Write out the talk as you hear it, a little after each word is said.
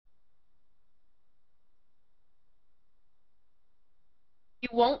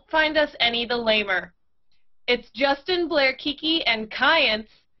won't find us any the lamer. It's Justin, Blair, Kiki, and Science.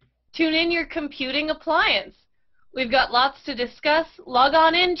 Tune in your computing appliance. We've got lots to discuss. Log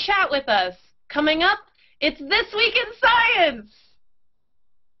on in, chat with us. Coming up, it's This Week in Science!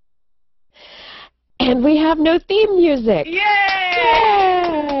 And we have no theme music. Yay! Yay!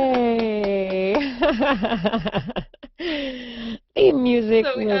 Theme music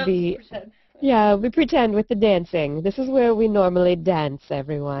will be... Pretend. Yeah, we pretend with the dancing. This is where we normally dance,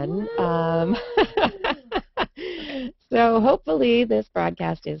 everyone. So hopefully this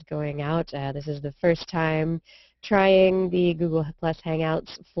broadcast is going out. This is the first time trying the Google Plus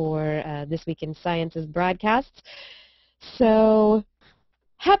Hangouts for This Week in Science's broadcasts. So,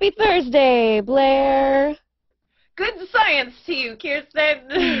 happy Thursday, Blair! Good science to you, Kirsten!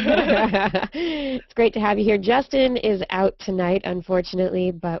 It's great to have you here. Justin is out tonight,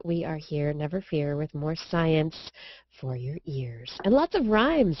 unfortunately, but we are here, never fear, with more science for your ears. And lots of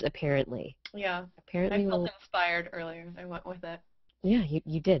rhymes, apparently. Yeah, apparently I felt inspired earlier. I went with it. Yeah,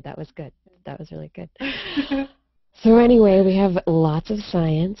 you did. That was good. That was really good. So anyway, we have lots of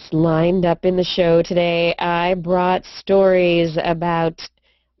science lined up in the show today. I brought stories about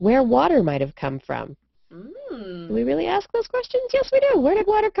where water might have come from. Do we really ask those questions? Yes, we do. Where did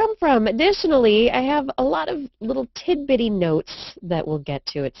water come from? Additionally, I have a lot of little tidbitty notes that we'll get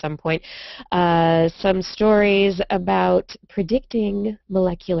to at some point. Some stories about predicting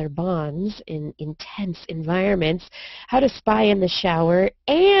molecular bonds in intense environments, how to spy in the shower,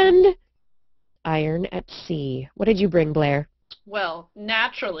 and iron at sea. What did you bring, Blair? Well,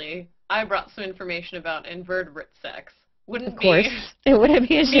 naturally, I brought some information about invertebrate sex. Of course. It wouldn't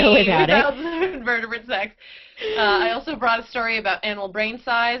be a show without it. Invertebrate sex. I also brought a story about animal brain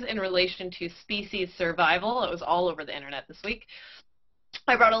size in relation to species survival. It was all over the internet this week.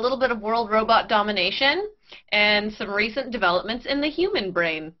 I brought a little bit of world robot domination and some recent developments in the human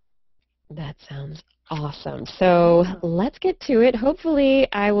brain. That sounds awesome. So let's get to it. Hopefully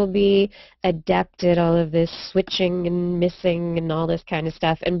I will be adept at all of this switching and missing and all this kind of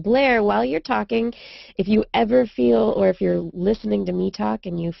stuff. And Blair, while you're talking, if you ever feel, or if you're listening to me talk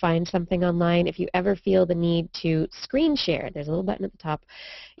and you find something online, if you ever feel the need to screen share, there's a little button at the top.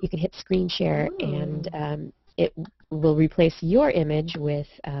 You can hit screen share and it will replace your image with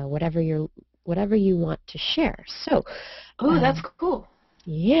whatever you want to share. So, that's cool.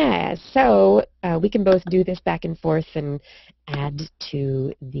 Yeah, so we can both do this back and forth and add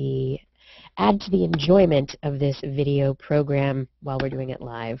to the enjoyment of this video program while we're doing it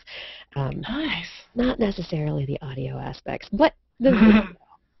live. Nice. Not necessarily the audio aspects, but the video.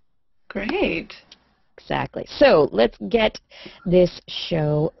 Great. Exactly. So let's get this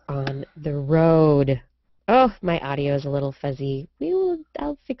show on the road. Oh, my audio is a little fuzzy.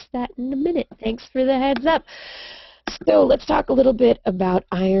 I'll fix that in a minute. Thanks for the heads up. So let's talk a little bit about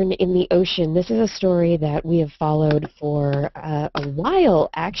iron in the ocean. This is a story that we have followed for a while,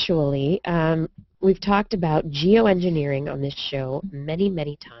 actually. We've talked about geoengineering on this show many,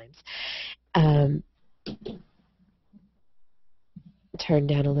 many times. Turn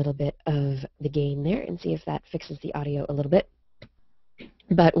down a little bit of the gain there and see if that fixes the audio a little bit.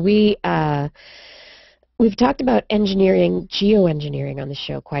 But we've talked about geoengineering on the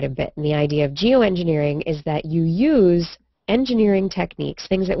show quite a bit, and the idea of geoengineering is that you use engineering techniques,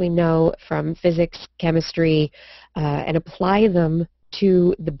 things that we know from physics, chemistry, and apply them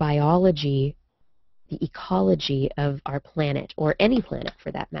to the biology, the ecology of our planet, or any planet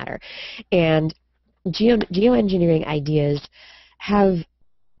for that matter. And geoengineering ideas have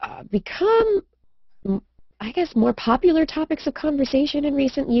become, I guess, more popular topics of conversation in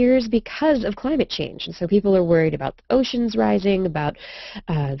recent years because of climate change. And so people are worried about the oceans rising, about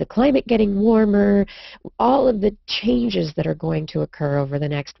the climate getting warmer, all of the changes that are going to occur over the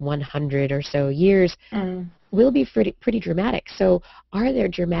next 100 or so years will be pretty dramatic. So are there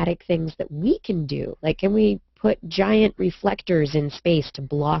dramatic things that we can do? Like, can we put giant reflectors in space to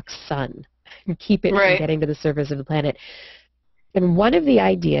block sun and keep it from getting to the surface of the planet? And one of the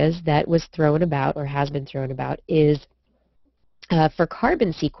ideas that was thrown about, or has been thrown about, is for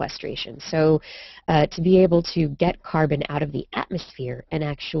carbon sequestration. So to be able to get carbon out of the atmosphere and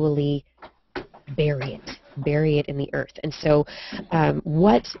actually bury it in the earth. And so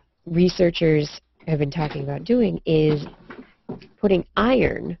what researchers have been talking about doing is putting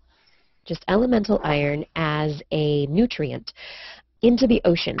iron, just elemental iron, as a nutrient into the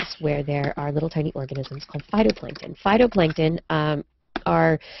oceans, where there are little tiny organisms called phytoplankton. Phytoplankton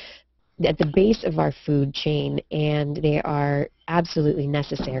are at the base of our food chain, and they are absolutely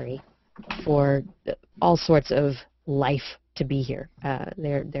necessary for all sorts of life to be here.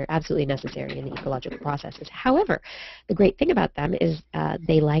 They're absolutely necessary in the ecological processes. However, the great thing about them is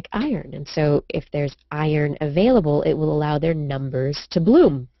they like iron, and so if there's iron available, it will allow their numbers to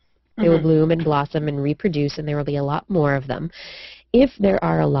bloom. They will bloom and blossom and reproduce, and there will be a lot more of them. If there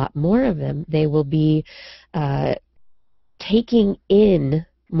are a lot more of them, they will be taking in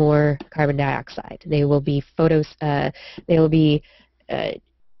more carbon dioxide. They will be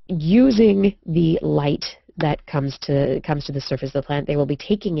using the light that comes to the surface of the planet. They will be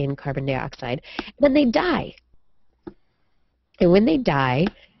taking in carbon dioxide, and then they die. And when they die,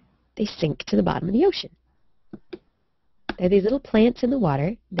 they sink to the bottom of the ocean. They're these little plants in the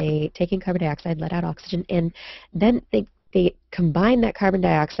water. They take in carbon dioxide, let out oxygen, and then they combine that carbon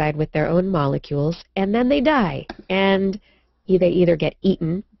dioxide with their own molecules, and then they die. And they either get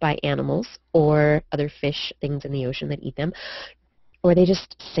eaten by animals or other fish, things in the ocean that eat them, or they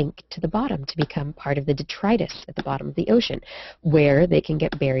just sink to the bottom to become part of the detritus at the bottom of the ocean, where they can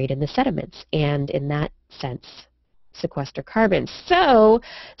get buried in the sediments, and in that sense, sequester carbon. So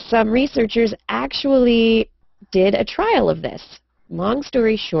some researchers actually did a trial of this. Long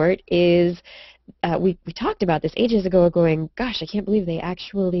story short is we talked about this ages ago going, gosh, I can't believe they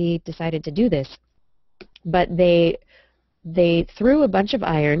actually decided to do this. But they threw a bunch of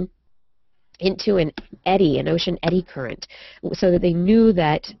iron into an eddy, an ocean eddy current, so that they knew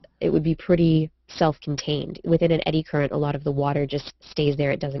that it would be pretty self-contained. Within an eddy current, a lot of the water just stays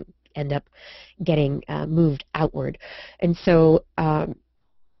there. It doesn't end up getting moved outward. And so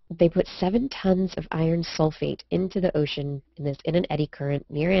they put 7 tons of iron sulfate into the ocean in an eddy current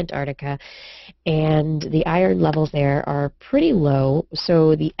near Antarctica, and the iron levels there are pretty low,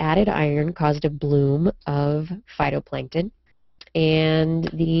 so the added iron caused a bloom of phytoplankton, and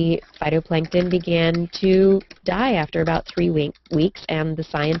the phytoplankton began to die after about 3 weeks, and the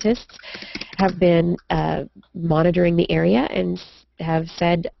scientists have been monitoring the area and have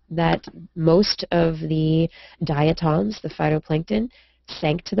said that most of the diatoms, the phytoplankton,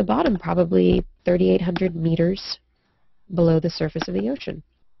 sank to the bottom, probably 3,800 meters below the surface of the ocean.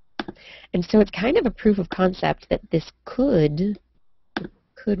 And so it's kind of a proof of concept that this could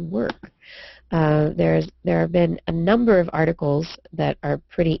work. There have been a number of articles that are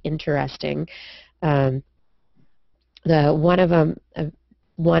pretty interesting. One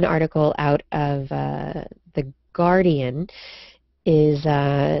article out of The Guardian is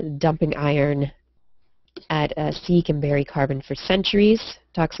dumping iron at sea can bury carbon for centuries,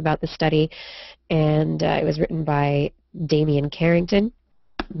 talks about the study, and it was written by Damian Carrington.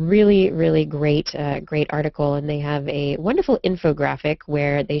 Really, really great article, and they have a wonderful infographic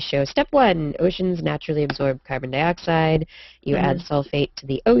where they show step 1, oceans naturally absorb carbon dioxide. You add sulfate to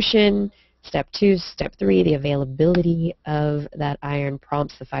the ocean. Step 2, step 3, the availability of that iron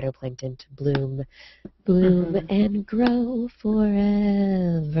prompts the phytoplankton to bloom and grow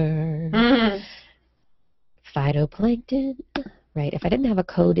forever. Phytoplankton. Right, if I didn't have a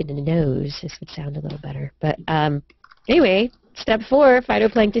code in the nose, this would sound a little better. But anyway, step 4,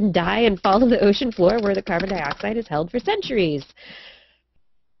 phytoplankton die and fall to the ocean floor where the carbon dioxide is held for centuries.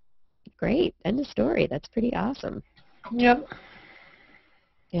 Great, end of story. That's pretty awesome. Yep.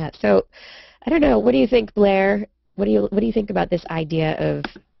 Yeah, so I don't know. What do you think, Blair? What do you think about this idea of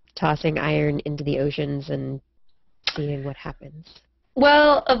tossing iron into the oceans and seeing what happens?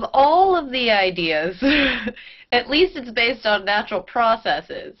 Well, of all of the ideas, at least it's based on natural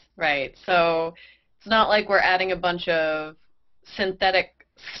processes, right? So it's not like we're adding a bunch of synthetic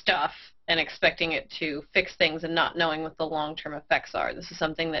stuff and expecting it to fix things and not knowing what the long-term effects are. This is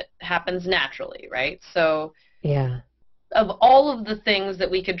something that happens naturally, right? So yeah, of all of the things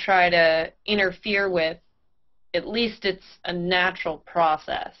that we could try to interfere with, at least it's a natural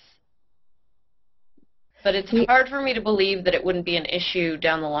process. But it's hard for me to believe that it wouldn't be an issue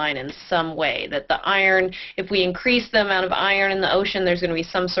down the line in some way, that the iron, if we increase the amount of iron in the ocean, there's going to be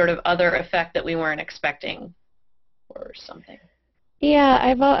some sort of other effect that we weren't expecting or something. Yeah,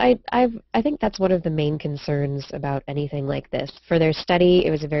 I think that's one of the main concerns about anything like this. For their study, it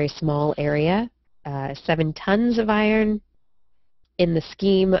was a very small area, 7 tons of iron. In the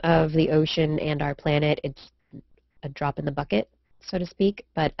scheme of the ocean and our planet, it's a drop in the bucket, so to speak,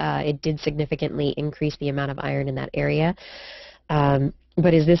 but it did significantly increase the amount of iron in that area.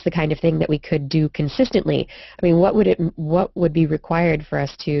 But is this the kind of thing that we could do consistently? I mean, what would be required for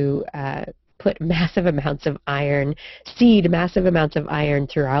us to put massive amounts of iron, seed massive amounts of iron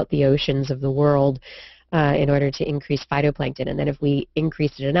throughout the oceans of the world in order to increase phytoplankton? And then if we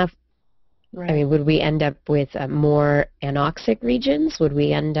increased it enough, right. I mean, would we end up with more anoxic regions? Would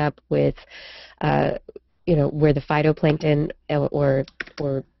we end up with where the phytoplankton or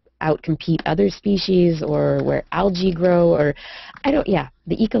outcompete other species, or where algae grow, or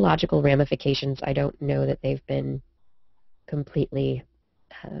the ecological ramifications, I don't know that they've been completely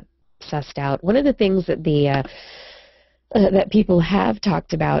sussed out. One of the things that that people have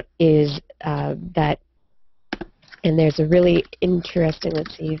talked about is that, and there's a really interesting,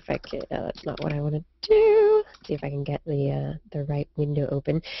 let's see if I can, that's not what I want to do. Let's see if I can get the right window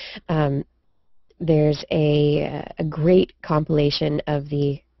open. There's a great compilation of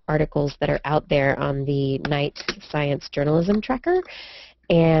the articles that are out there on the Knight Science Journalism Tracker,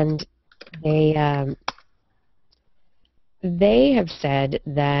 and they have said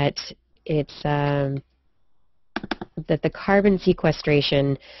that it's that the carbon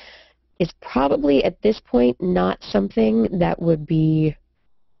sequestration is probably at this point not something that would be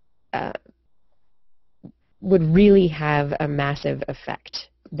would really have a massive effect.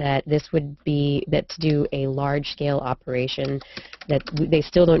 That this would be that to do a large-scale operation, that they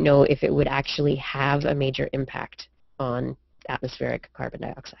still don't know if it would actually have a major impact on atmospheric carbon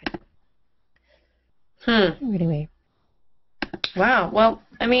dioxide. Anyway. Wow. Well,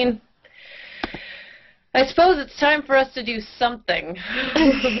 I mean, I suppose it's time for us to do something.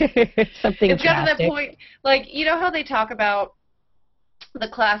 Something It's gotten to that drastic. point, like, you know how they talk about the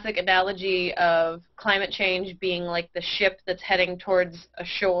classic analogy of climate change being like the ship that's heading towards a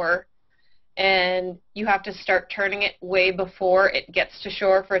shore, and you have to start turning it way before it gets to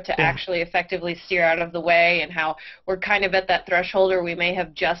shore for it to actually effectively steer out of the way, and how we're kind of at that threshold, or we may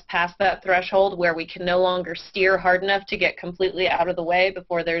have just passed that threshold where we can no longer steer hard enough to get completely out of the way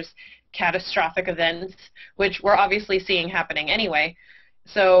before there's catastrophic events, which we're obviously seeing happening anyway.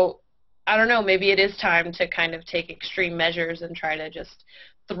 So I don't know, maybe it is time to kind of take extreme measures and try to just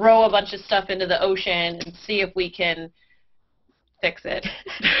throw a bunch of stuff into the ocean and see if we can fix it.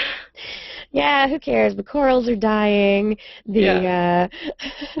 Yeah, who cares? The corals are dying. Yeah.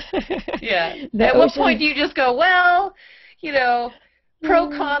 At what point do you just go, well, you know,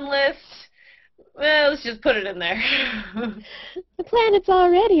 pro-con list, well, let's just put it in there. The planet's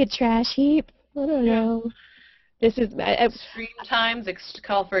already a trash heap. I don't know. This is extreme times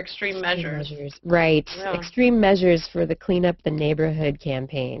call for extreme measures. Right. Yeah. Extreme measures for the Clean Up the Neighborhood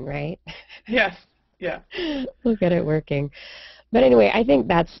campaign, right? Yes. Yeah. Look at it working. But anyway, I think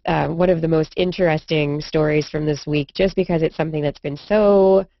that's one of the most interesting stories from this week, just because it's something that's been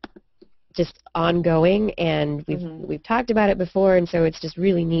so just ongoing, and we've talked about it before, and so it's just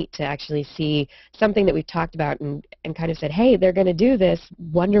really neat to actually see something that we've talked about and kind of said, hey, they're going to do this,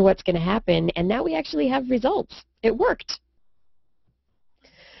 wonder what's going to happen, and now we actually have results. It worked.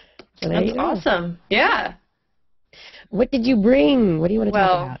 So there you go. That's awesome. Yeah. What did you bring? What do you want to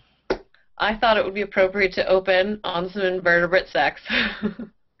talk about? I thought it would be appropriate to open on some invertebrate sex.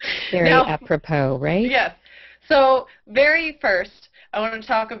 Very apropos, right? Yes. So very first, I want to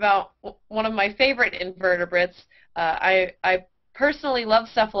talk about one of my favorite invertebrates. I personally love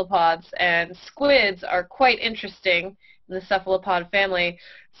cephalopods, and squids are quite interesting in the cephalopod family.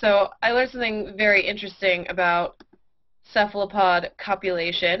 So I learned something very interesting about cephalopod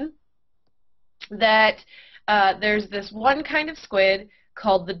copulation, that there's this one kind of squid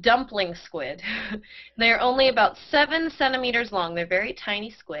called the dumpling squid. They're only about 7 centimeters long. They're very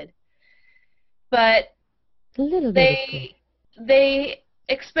tiny squid. But they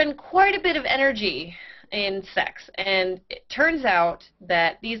expend quite a bit of energy in sex, and it turns out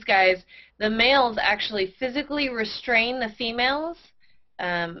that these guys, the males actually physically restrain the females,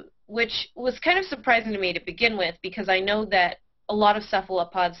 which was kind of surprising to me to begin with, because I know that a lot of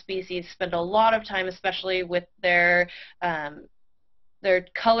cephalopod species spend a lot of time, especially with their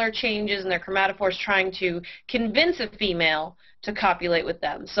color changes and their chromatophores, trying to convince a female to copulate with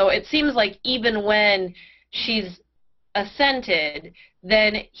them. So it seems like even when she's assented,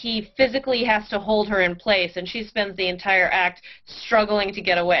 then he physically has to hold her in place, and she spends the entire act struggling to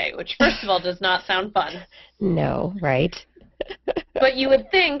get away, which first of all does not sound fun. No, right? But you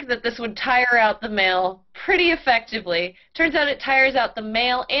would think that this would tire out the male pretty effectively. Turns out it tires out the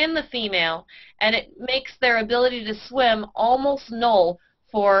male and the female, and it makes their ability to swim almost null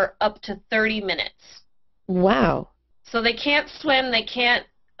for up to 30 minutes. Wow. So they can't swim, they can't,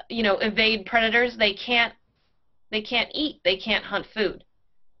 evade predators, they can't eat, they can't hunt food.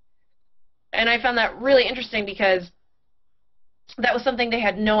 And I found that really interesting, because that was something they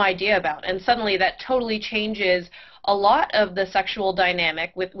had no idea about, and suddenly that totally changes a lot of the sexual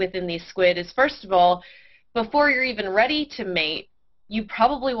dynamic within these squid. Is, first of all, before you're even ready to mate, you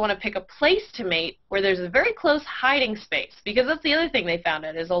probably want to pick a place to mate where there's a very close hiding space, because that's the other thing they found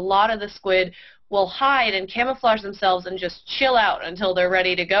out, is a lot of the squid will hide and camouflage themselves and just chill out until they're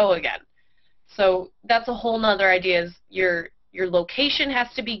ready to go again. So that's a whole nother idea, is you're your location has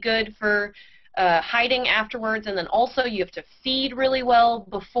to be good for hiding afterwards, and then also you have to feed really well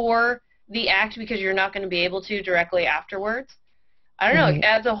before the act because you're not going to be able to directly afterwards. I don't know, it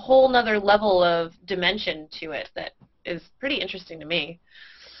adds a whole nother level of dimension to it that is pretty interesting to me.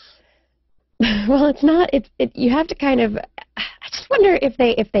 Well, it's not. You have to kind of. I just wonder if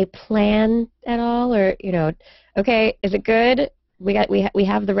they plan at all, or okay, is it good? We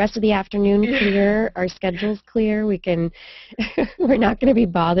have the rest of the afternoon clear. Our schedule's clear. We can. We're not going to be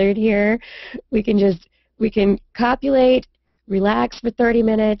bothered here. We can copulate, relax for 30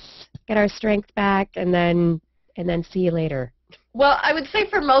 minutes, get our strength back, and then see you later. Well, I would say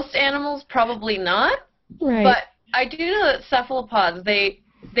for most animals, probably not. Right. But I do know that cephalopods,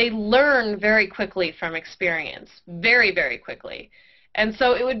 they learn very quickly from experience, very, very quickly. And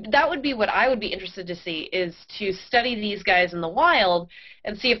so that would be what I would be interested to see, is to study these guys in the wild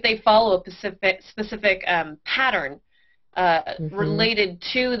and see if they follow a specific pattern related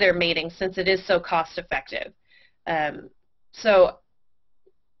to their mating, since it is so cost effective. So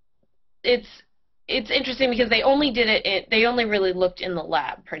it's interesting because they only did it. They only really looked in the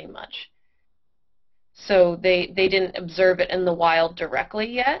lab, pretty much. So they didn't observe it in the wild directly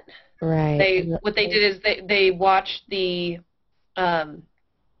yet. Right. What they did is they watched the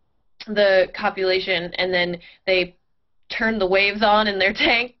copulation, and then they turned the waves on in their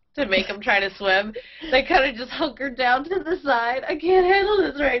tank to make them try to swim. They kind of just hunkered down to the side. I can't handle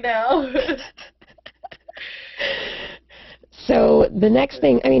this right now. So the next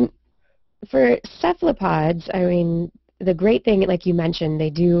thing, I mean, for cephalopods, I mean, the great thing, like you mentioned,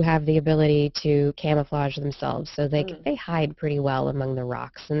 they do have the ability to camouflage themselves, so they hide pretty well among the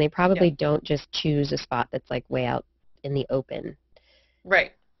rocks, and they probably don't just choose a spot that's like way out in the open,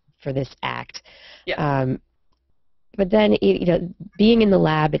 right, for this act. Yeah. But then, being in the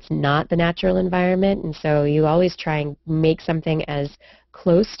lab, it's not the natural environment, and so you always try and make something as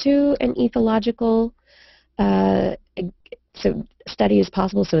close to an ethological study as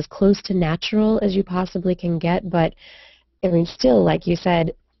possible, so as close to natural as you possibly can get. But I mean, still, like you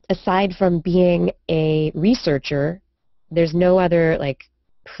said, aside from being a researcher, there's no other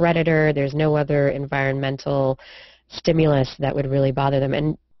predator, there's no other environmental stimulus that would really bother them.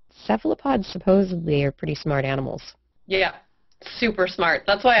 And cephalopods supposedly are pretty smart animals. Yeah, super smart.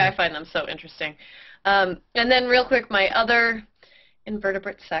 That's why I find them so interesting. And then real quick, my other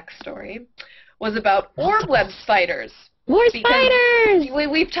invertebrate sex story was about orb web spiders. More spiders!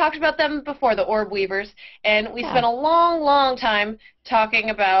 We've talked about them before, the orb weavers, and we spent a long, long time talking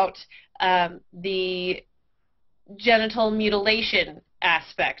about the genital mutilation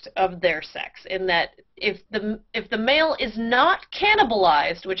aspect of their sex, in that if the male is not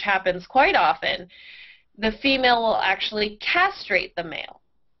cannibalized, which happens quite often, the female will actually castrate the male.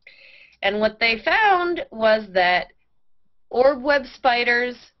 And what they found was that orb web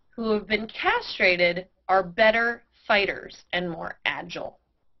spiders who have been castrated are better fighters and more agile.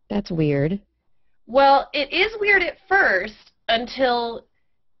 That's weird. Well, it is weird at first until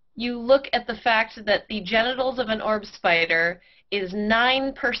you look at the fact that the genitals of an orb spider is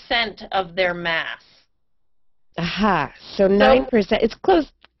 9% of their mass. Aha. So 9%. It's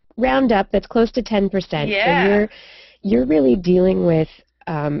close. Round up. That's close to 10%. Yeah. So you're really dealing with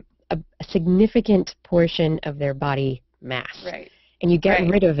a significant portion of their body mass. Right. And you get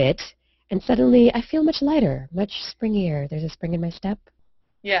rid of it, and suddenly I feel much lighter, much springier. There's a spring in my step.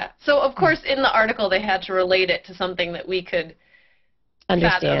 Yeah. So, of course, in the article they had to relate it to something that we could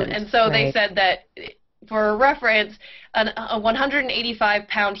understand. fathom. And so they said that, for reference, a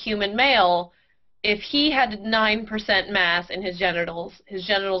 185-pound human male, if he had 9% mass in his genitals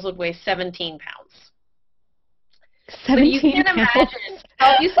would weigh 17 pounds. 17 so you can pounds. imagine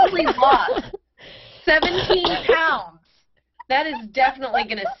how easily lost. 17 pounds. That is definitely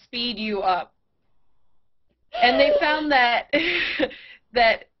going to speed you up. And they found that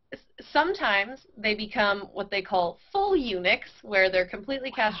that sometimes they become what they call full eunuchs, where they're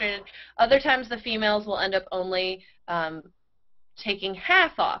completely castrated. Other times the females will end up only taking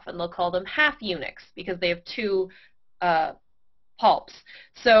half off, and they'll call them half eunuchs because they have two palps.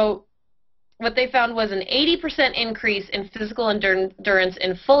 So what they found was an 80% increase in physical endurance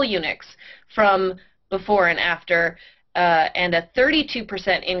in full eunuchs from before and after, and a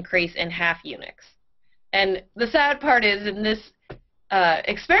 32% increase in half eunuchs. And the sad part is, in this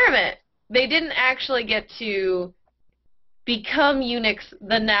experiment, they didn't actually get to become eunuchs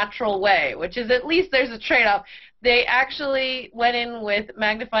the natural way, which is, at least there's a trade-off. They actually went in with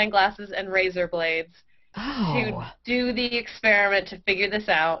magnifying glasses and razor blades to do the experiment to figure this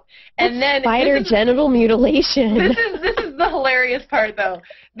out. And then spider genital mutilation. This is the hilarious part, though.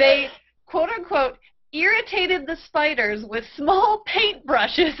 They, quote unquote, irritated the spiders with small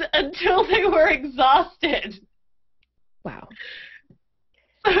paintbrushes until they were exhausted. Wow.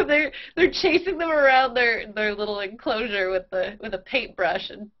 So they're chasing them around their little enclosure with a paintbrush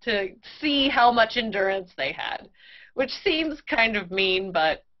and to see how much endurance they had, which seems kind of mean,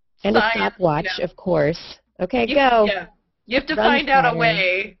 but And science, a stopwatch, of course. Okay, you, go. yeah, you have to Run, find out a spider.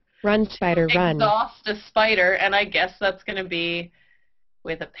 way Run, spider, to run. exhaust a spider, and I guess that's going to be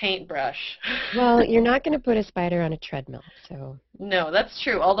with a paintbrush. Well, you're not going to put a spider on a treadmill, so. No, that's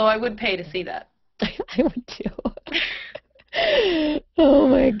true, although I would pay to see that. I would too. Oh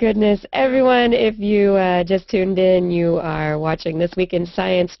my goodness. Everyone, if you just tuned in, you are watching This Week in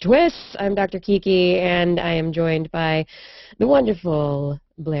Science Twists. I'm Dr. Kiki, and I am joined by the wonderful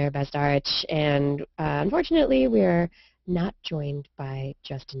Blair Bazdarich. And unfortunately, we are not joined by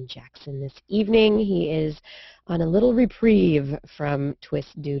Justin Jackson this evening. He is on a little reprieve from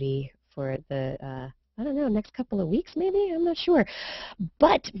twist duty for the I don't know, next couple of weeks maybe? I'm not sure.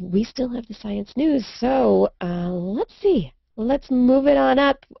 But we still have the science news, so let's see. Let's move it on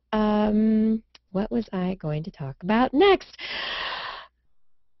up. What was I going to talk about next?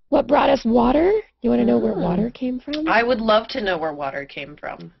 What brought us water? You want to know where water came from? I would love to know where water came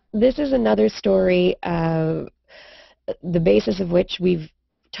from. This is another story, the basis of which we've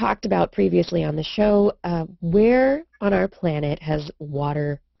talked about previously on the show. Where on our planet has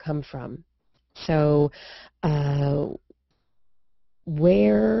water come from? So,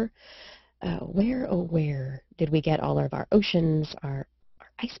 where did we get all of our oceans, our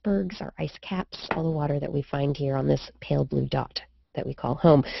icebergs, our ice caps, all the water that we find here on this pale blue dot that we call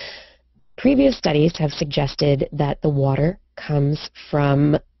home? Previous studies have suggested that the water comes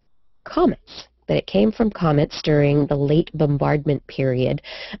from comets, that it came from comets during the late bombardment period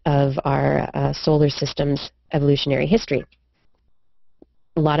of our solar system's evolutionary history.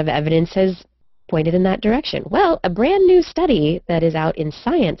 A lot of evidence has pointed in that direction. Well, a brand new study that is out in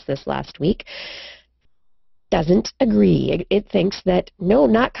Science this last week doesn't agree. It thinks that, no,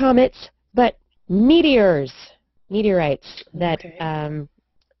 not comets, but meteorites. That, Okay. and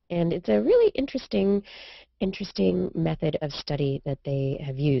it's a really interesting method of study that they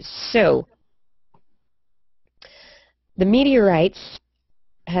have used. So, the meteorites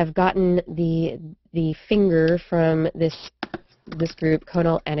have gotten the finger from this group,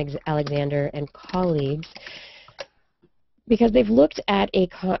 Conal Alexander and colleagues, because they've looked at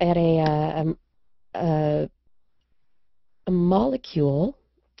a molecule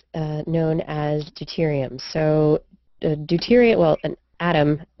known as deuterium. So deuterium, well, an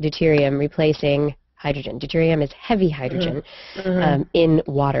atom, deuterium, replacing hydrogen. Deuterium is heavy hydrogen in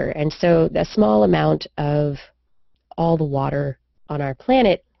water. And so a small amount of all the water on our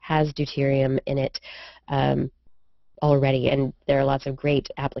planet has deuterium in it already. And there are lots of great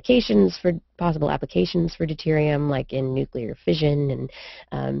possible applications for deuterium, like in nuclear fission,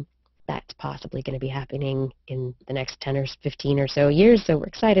 and that's possibly going to be happening in the next 10 or 15 or so years. So we're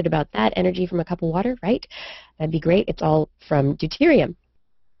excited about that. Energy from a cup of water, right? That'd be great. It's all from deuterium.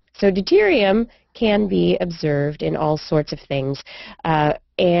 So deuterium can be observed in all sorts of things.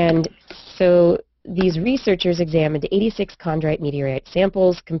 And so these researchers examined 86 chondrite meteorite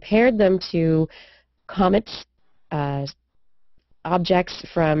samples, compared them to comets, objects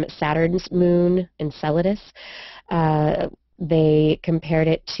from Saturn's moon, Enceladus. They compared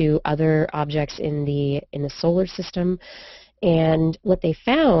it to other objects in the solar system, and what they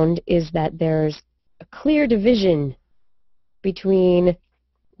found is that there's a clear division between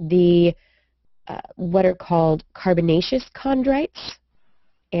the what are called carbonaceous chondrites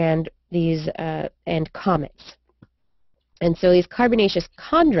and these and comets. And so these carbonaceous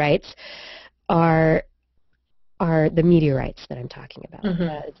chondrites are the meteorites that I'm talking about.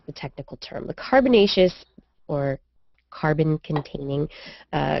 It's the technical term. The carbonaceous, or carbon-containing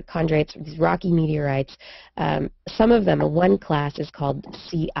chondrites, these rocky meteorites, some of them, one class is called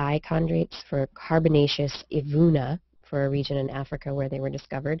Ci chondrites, for carbonaceous Ivuna, for a region in Africa where they were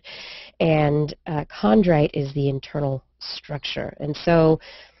discovered. And chondrite is the internal structure. And so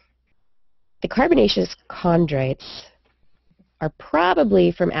the carbonaceous chondrites are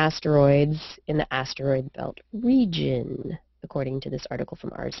probably from asteroids in the asteroid belt region, according to this article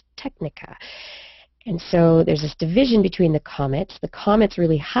from Ars Technica. And so there's this division between the comets. The comets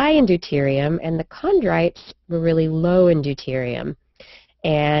really high in deuterium, and the chondrites were really low in deuterium.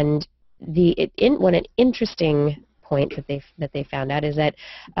 And an interesting point that they found out is that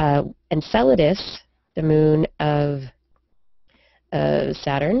Enceladus, the moon of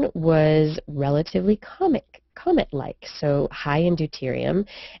Saturn, was relatively comet-like, so high in deuterium,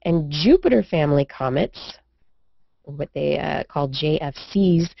 and Jupiter family comets, what they called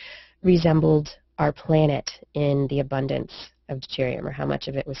JFCs, resembled our planet in the abundance of deuterium, or how much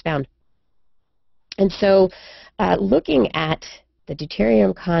of it was found. And so looking at the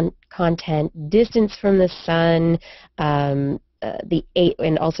deuterium content, distance from the sun, and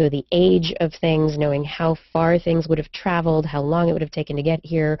also the age of things, knowing how far things would have traveled, how long it would have taken to get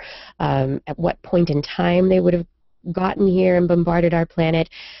here, at what point in time they would have gotten here and bombarded our planet.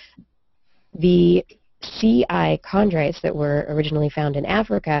 The sea eye chondrites that were originally found in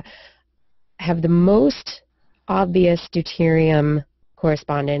Africa have the most obvious deuterium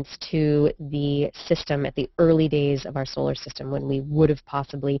correspondence to the system at the early days of our solar system, when we would have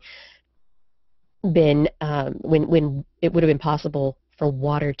possibly been, when it would have been possible for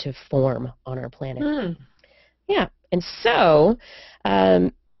water to form on our planet. Yeah, and so,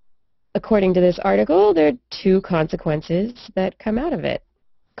 according to this article, there are two consequences that come out of it.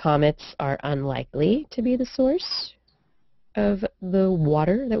 Comets are unlikely to be the source of the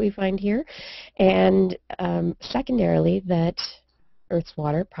water that we find here, and secondarily, that Earth's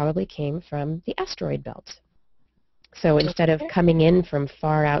water probably came from the asteroid belt. So instead of coming in from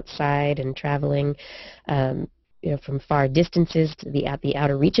far outside and traveling, from far distances to at the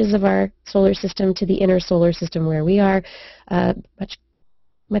outer reaches of our solar system to the inner solar system where we are,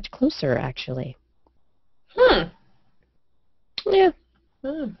 much closer, actually. Yeah.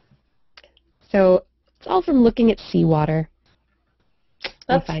 So it's all from looking at seawater.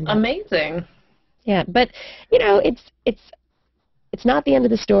 That's amazing. Yeah, but it's not the end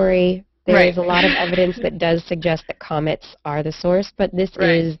of the story. There is a lot of evidence that does suggest that comets are the source, but this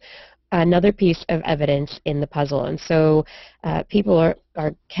is another piece of evidence in the puzzle. And so people are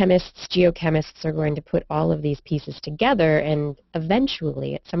chemists, geochemists, are going to put all of these pieces together, and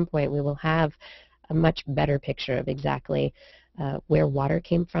eventually, at some point, we will have a much better picture of exactly where water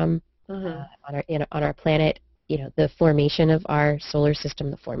came from on our planet, the formation of our solar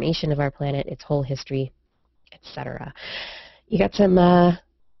system, the formation of our planet, its whole history, etc. You got some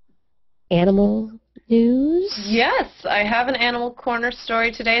animal news? Yes, I have an Animal Corner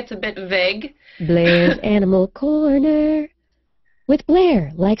story today. It's a bit vague. Blair's Animal Corner with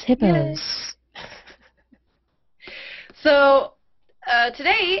Blair likes hippos. So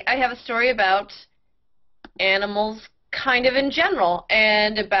today I have a story about animals kind of in general,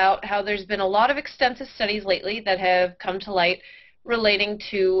 and about how there's been a lot of extensive studies lately that have come to light relating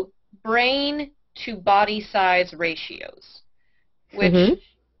to brain to body size ratios, which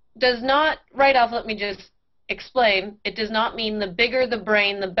does not, right off, let me just explain, it does not mean the bigger the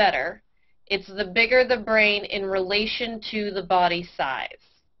brain, the better. It's the bigger the brain in relation to the body size.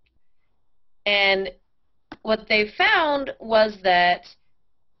 And what they found was that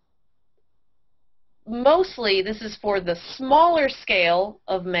mostly, this is for the smaller scale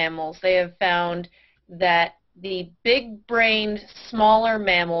of mammals, they have found that the big-brained, smaller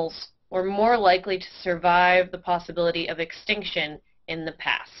mammals were more likely to survive the possibility of extinction in the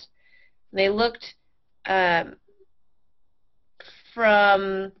past. They looked at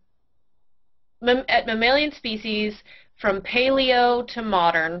mammalian species from paleo to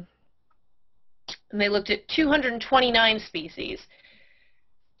modern, and they looked at 229 species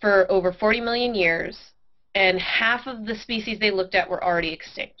for over 40 million years, and half of the species they looked at were already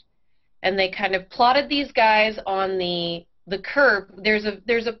extinct. And they kind of plotted these guys on the curve. There's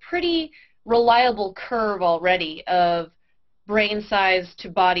a pretty reliable curve already of brain size to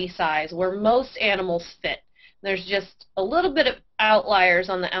body size where most animals fit. There's just a little bit of outliers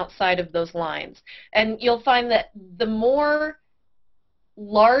on the outside of those lines. And you'll find that the more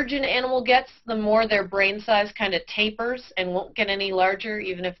large an animal gets, the more their brain size kind of tapers and won't get any larger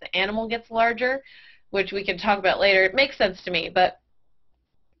even if the animal gets larger, which we can talk about later. It makes sense to me, but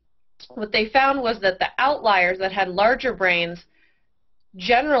what they found was that the outliers that had larger brains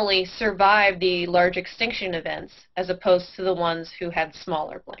generally survived the large extinction events as opposed to the ones who had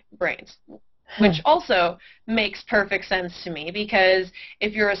smaller brains, which also makes perfect sense to me, because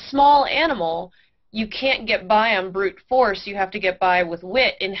if you're a small animal, you can't get by on brute force. You have to get by with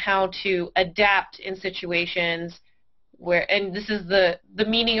wit in how to adapt in situations where, and this is the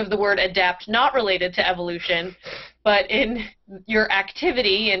meaning of the word adapt, not related to evolution, but in your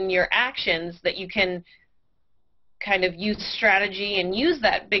activity and your actions, that you can kind of use strategy and use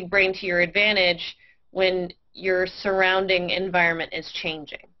that big brain to your advantage when your surrounding environment is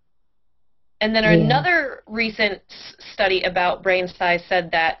changing. And then another recent study about brain size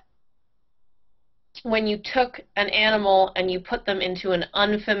said that when you took an animal and you put them into an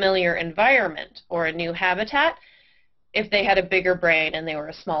unfamiliar environment or a new habitat, if they had a bigger brain and they were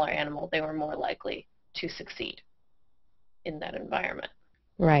a smaller animal, they were more likely to succeed in that environment.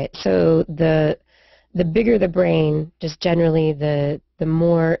 Right. So the bigger the brain, just generally the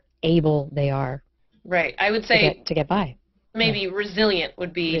more able they are Right. I would say to get by. maybe resilient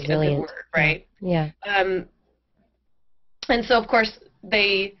would be a good word, right? Yeah. And so, of course,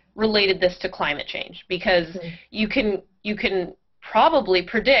 they related this to climate change because you can probably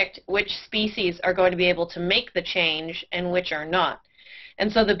predict which species are going to be able to make the change and which are not.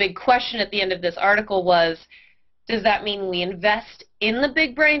 And so the big question at the end of this article was, does that mean we invest in the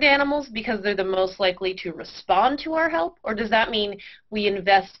big-brained animals because they're the most likely to respond to our help? Or does that mean we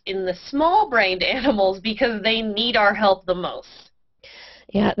invest in the small-brained animals because they need our help the most?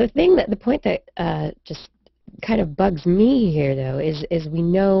 Yeah, the point that just kind of bugs me here, though, is we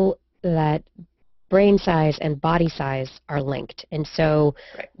know that brain size and body size are linked. And so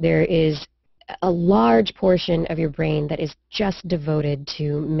there is a large portion of your brain that is just devoted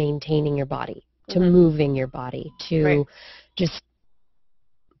to maintaining your body, to moving your body, to just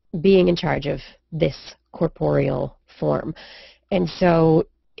being in charge of this corporeal form. And so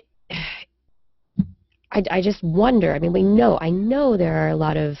I just wonder, I mean, I know there are a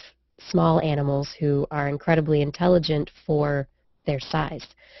lot of small animals who are incredibly intelligent for their size.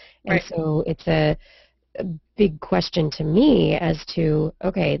 And so it's a big question to me as to,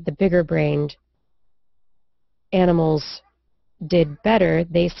 okay, the bigger-brained animals did better,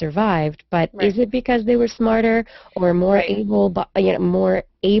 they survived, but is it because they were smarter or more able,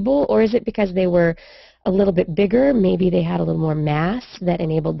 or is it because they were a little bit bigger? Maybe they had a little more mass that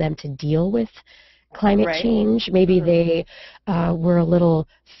enabled them to deal with climate change. Maybe they were a little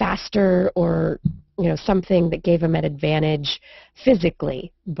faster, or something that gave them an advantage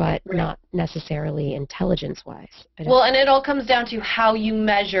physically, but not necessarily intelligence-wise. Well, and it all comes down to how you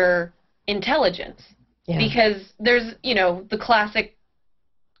measure intelligence. Yeah. Because there's, the classic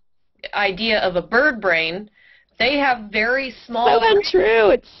idea of a bird brain. They have very small... So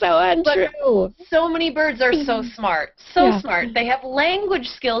untrue. It's so untrue. But so many birds are so smart. So smart. They have language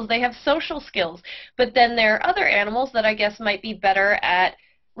skills. They have social skills. But then there are other animals that I guess might be better at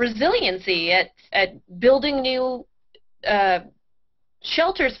resiliency, at building new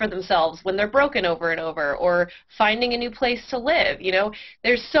shelters for themselves when they're broken over and over, or finding a new place to live.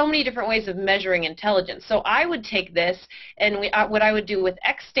 There's so many different ways of measuring intelligence. So I would take this, and what I would do with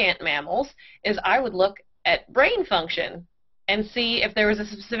extant mammals is I would look at brain function and see if there was a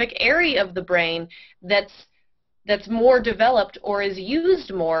specific area of the brain that's more developed or is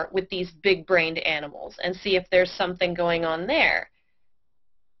used more with these big-brained animals, and see if there's something going on there.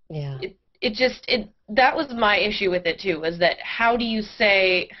 Yeah. That was my issue with it too, was that how do you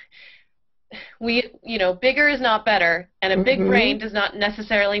say bigger is not better, and a big brain does not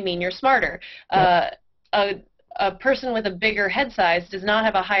necessarily mean you're smarter. A person with a bigger head size does not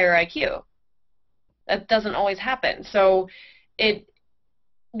have a higher IQ. That doesn't always happen. So that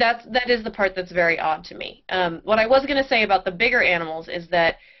is the part that's very odd to me. What I was going to say about the bigger animals is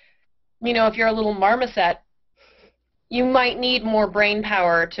that, if you're a little marmoset, you might need more brain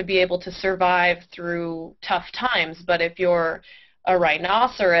power to be able to survive through tough times. But if you're a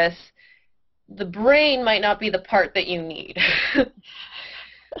rhinoceros, the brain might not be the part that you need.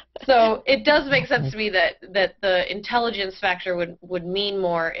 So it does make sense to me that the intelligence factor would mean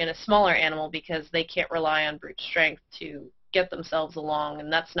more in a smaller animal, because they can't rely on brute strength to get themselves along,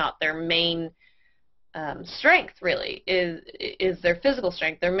 and that's not their main strength, really, is their physical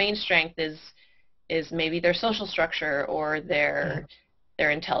strength. Their main strength is maybe their social structure or their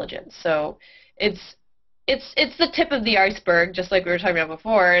intelligence. So it's the tip of the iceberg, just like we were talking about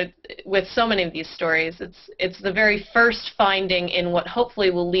before. With so many of these stories, it's the very first finding in what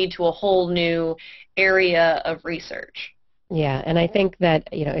hopefully will lead to a whole new area of research. Yeah, and I think that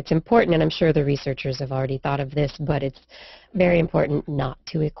it's important, and I'm sure the researchers have already thought of this, but it's very important not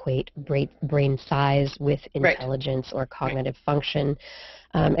to equate brain size with intelligence or cognitive function.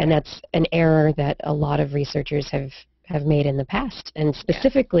 And that's an error that a lot of researchers have made in the past. And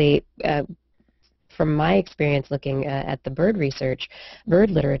specifically, from my experience looking at the bird research, bird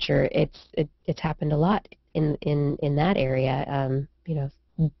literature, it's happened a lot in that area.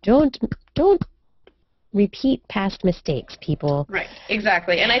 Don't repeat past mistakes, people. Right,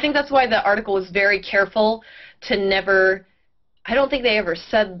 exactly. And I think that's why the article was very careful to never... I don't think they ever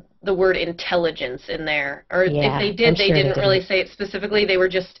said the word intelligence in there, or if they did, they didn't really say it specifically. They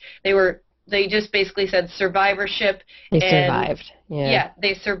just basically said survivorship. They survived. Yeah,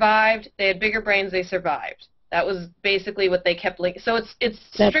 they survived. They had bigger brains. They survived. That was basically what they kept linking. So it's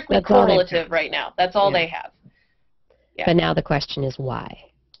strictly correlative right now. That's all they have. Yeah. But now the question is why?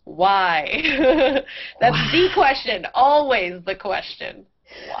 Why? That's the question. Always the question.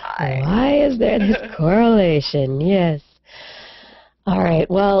 Why? Why is there this correlation? Yes. All right.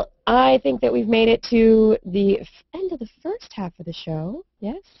 Well, I think that we've made it to the end of the first half of the show.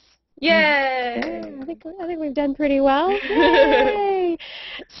 Yes? Yay! I think we've done pretty well. Yay!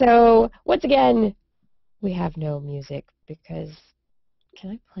 So once again, we have no music because can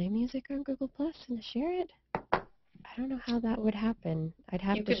I play music on Google Plus and share it? I don't know how that would happen. I'd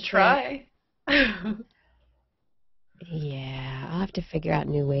have You to could share. try. Yeah, I'll have to figure out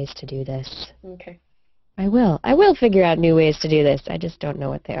new ways to do this. Okay. I will. I will figure out new ways to do this. I just don't know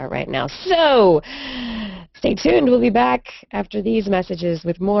what they are right now. So, stay tuned. We'll be back after these messages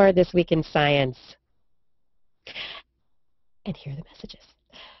with more This Week in Science. And here are the messages.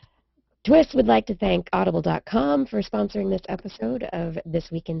 TWIS would like to thank Audible.com for sponsoring this episode of This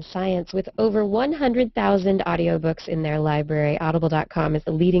Week in Science. With over 100,000 audiobooks in their library, Audible.com is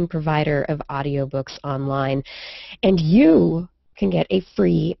the leading provider of audiobooks online. And you can get a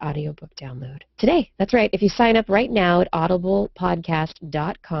free audiobook download today. That's right. If you sign up right now at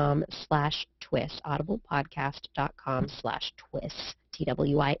audiblepodcast.com/twis, audiblepodcast.com/twis,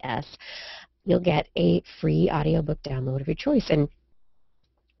 TWIS, you'll get a free audiobook download of your choice. And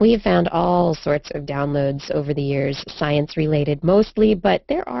we have found all sorts of downloads over the years, science-related mostly, but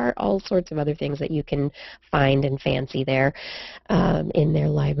there are all sorts of other things that you can find and fancy there in their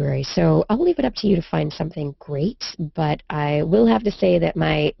library. So I'll leave it up to you to find something great, but I will have to say that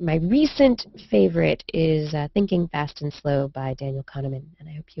my recent favorite is Thinking Fast and Slow by Daniel Kahneman, and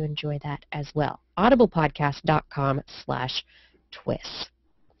I hope you enjoy that as well. audiblepodcast.com/twis.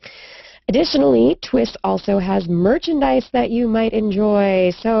 Additionally, TWIS also has merchandise that you might enjoy,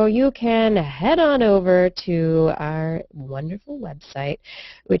 so you can head on over to our wonderful website,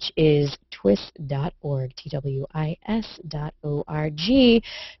 which is twis.org, TWIS.org,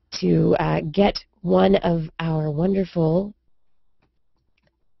 to get one of our wonderful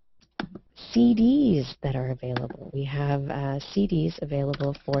CDs that are available. We have CDs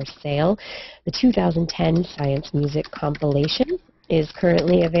available for sale. The 2010 Science Music Compilation is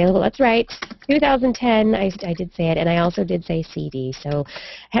currently available. That's right, 2010, I did say it, and I also did say CD. So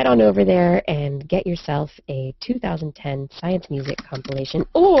head on over there and get yourself a 2010 Science Music Compilation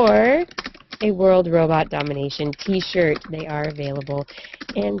or a World Robot Domination t-shirt. They are available.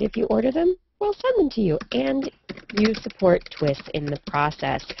 And if you order them, we'll send them to you. And you support TWIS in the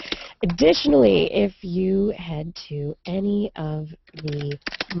process. Additionally, if you head to any of the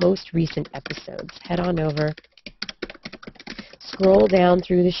most recent episodes, head on over, scroll down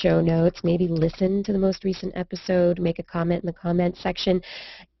through the show notes, maybe listen to the most recent episode, make a comment in the comment section.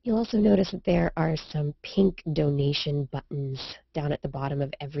 You'll also notice that there are some pink donation buttons down at the bottom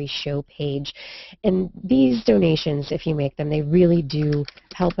of every show page. And these donations, if you make them, they really do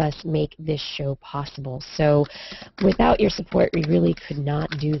help us make this show possible. So without your support, we really could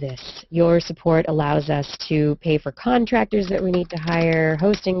not do this. Your support allows us to pay for contractors that we need to hire,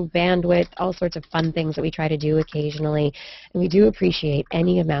 hosting, bandwidth, all sorts of fun things that we try to do occasionally. And we do appreciate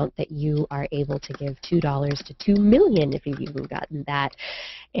any amount that you are able to give, $2 to $2 million if you've even gotten that.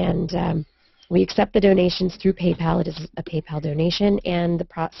 And we accept the donations through PayPal. It is a PayPal donation, and the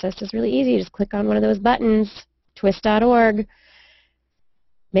process is really easy. Just click on one of those buttons, twis.org,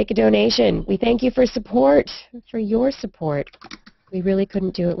 make a donation. We thank you for your support. We really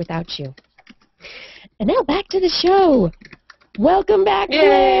couldn't do it without you. And now back to the show. Welcome back,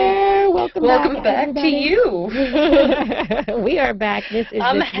 Blair. Welcome back to you. We are back.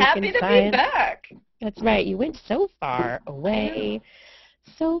 I'm happy to be back. That's right. You went so far away.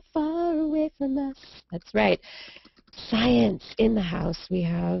 So far away from us. That's right. Science in the house. We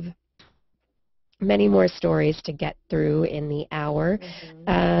have many more stories to get through in the hour.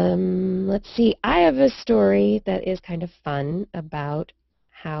 Let's see. I have a story that is kind of fun about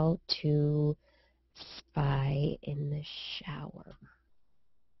how to spy in the shower.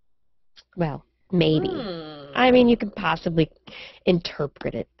 Well, maybe. I mean, you could possibly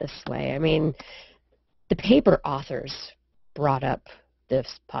interpret it this way. I mean, the paper authors brought up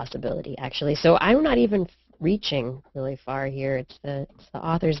this possibility, actually. So I'm not even reaching really far here. It's the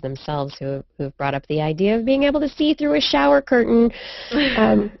authors themselves who have brought up the idea of being able to see through a shower curtain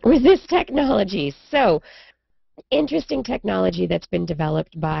with this technology. So, interesting technology that's been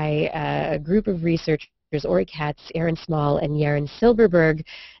developed by a group of researchers, Ori Katz, Aaron Small, and Yaron Silberberg.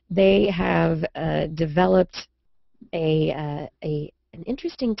 They have developed an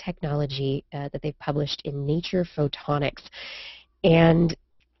interesting technology that they've published in Nature Photonics. And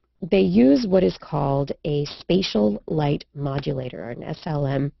they use what is called a spatial light modulator, or an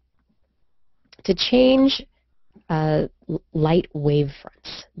SLM, to change light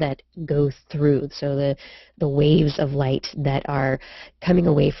wavefronts that go through. So the waves of light that are coming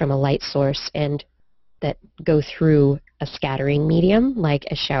away from a light source and that go through a scattering medium, like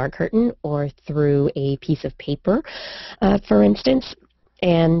a shower curtain, or through a piece of paper, for instance.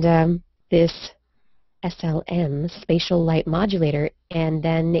 and this SLM, spatial light modulator, and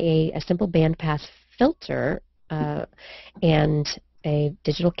then a simple bandpass filter and a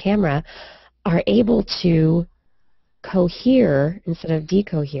digital camera are able to cohere instead of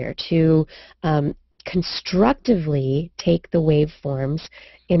decohere, to constructively take the waveforms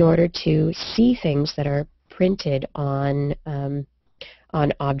in order to see things that are printed on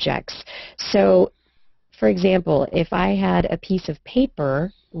objects. So, for example, if I had a piece of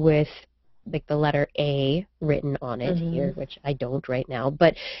paper with like the letter A written on it here, which I don't right now,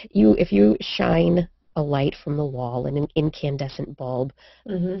 but if you shine a light from the wall in an incandescent bulb,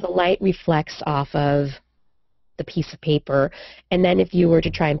 the light reflects off of the piece of paper, and then if you were to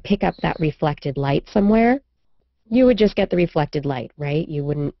try and pick up that reflected light somewhere, you would just get the reflected light, right? You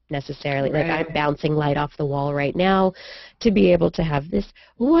wouldn't necessarily, like I'm bouncing light off the wall right now to be able to have this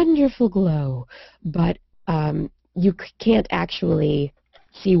wonderful glow, but you can't actually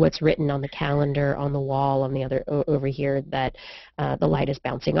see what's written on the calendar, on the wall, on the other over here that the light is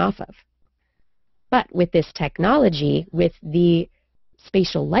bouncing off of. But with this technology, with the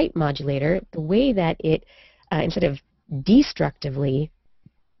spatial light modulator, the way that it, instead of destructively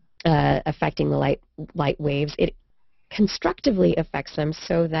affecting the light waves, it constructively affects them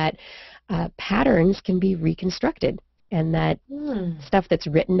so that patterns can be reconstructed, and that stuff that's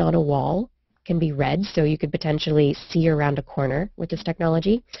written on a wall can be read, so you could potentially see around a corner with this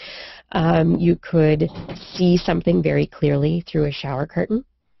technology. You could see something very clearly through a shower curtain.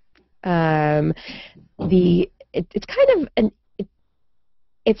 It's kind of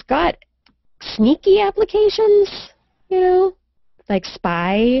it's got sneaky applications, you know, like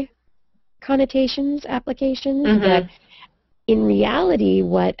spy connotations applications, but in reality,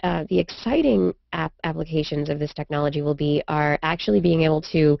 what the exciting applications of this technology will be are actually being able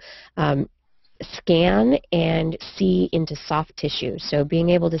to scan and see into soft tissue. So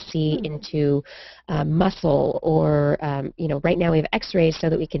being able to see into muscle, or right now we have X-rays so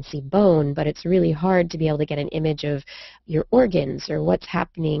that we can see bone, but it's really hard to be able to get an image of your organs or what's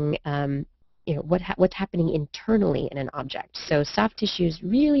happening. What's happening internally in an object. So soft tissue is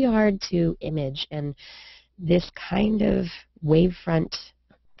really hard to image, and this kind of wavefront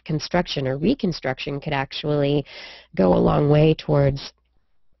construction or reconstruction could actually go a long way towards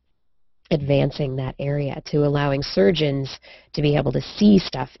advancing that area, to allowing surgeons to be able to see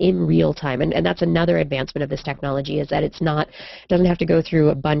stuff in real time. And that's another advancement of this technology, is that it doesn't have to go through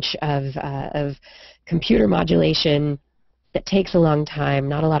a bunch of computer modulation that takes a long time,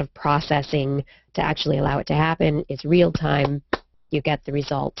 not a lot of processing to actually allow it to happen. It's real time. You get the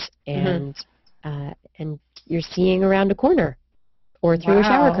results, and you're seeing around a corner, or through a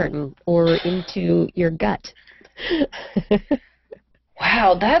shower curtain, or into your gut.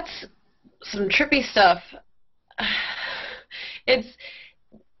 Wow, that's some trippy stuff.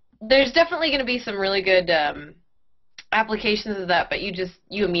 There's definitely going to be some really good applications of that, but you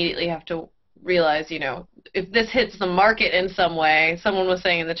immediately have to realize, if this hits the market in some way, someone was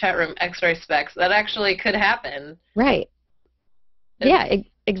saying in the chat room, X-ray specs, that actually could happen. Right.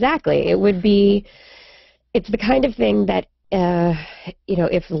 Exactly. It's the kind of thing that,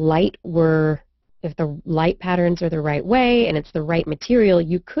 if the light patterns are the right way and it's the right material,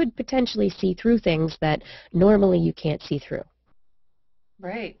 you could potentially see through things that normally you can't see through.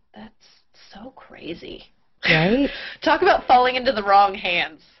 Right. That's so crazy. Right? Talk about falling into the wrong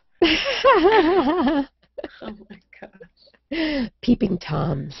hands. Oh my gosh. Peeping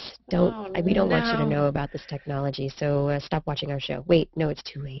Toms. We don't want you to know about this technology, so stop watching our show. Wait, no, it's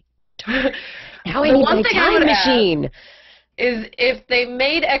too late. Now I need my time machine. Is if they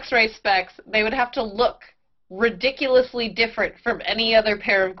made X-ray specs, they would have to look ridiculously different from any other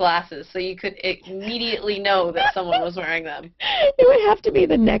pair of glasses, so you could immediately know that someone was wearing them. It would have to be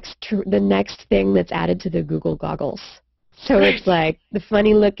the next thing that's added to the Google goggles. So it's like the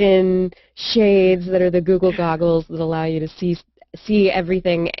funny-looking shades that are the Google goggles that allow you to see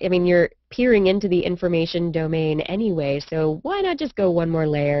everything. I mean, you're peering into the information domain anyway, so why not just go one more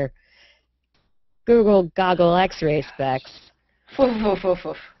layer? Google goggle X-ray specs. Woof, woof, woof,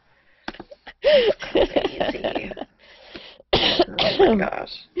 woof. Crazy. Oh my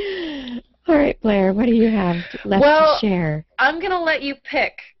gosh. All right, Blair, what do you have left to share? I'm going to let you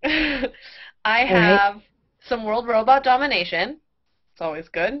pick. I have some World Robot Domination. It's always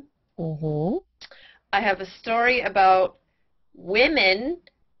good. I have a story about women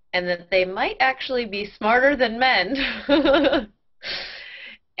and that they might actually be smarter than men.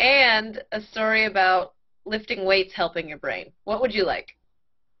 And a story about lifting weights helping your brain. What would you like?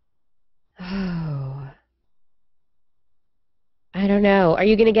 Oh. I I don't know. Are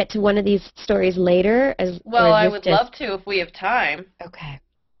you going to get to one of these stories later? Well, I would love to if we have time. Okay.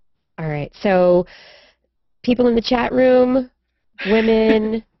 All right. So, people in the chat room,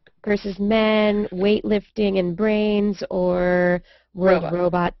 women versus men, weightlifting and brains, or world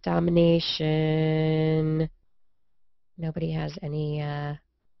robot domination. Nobody has any,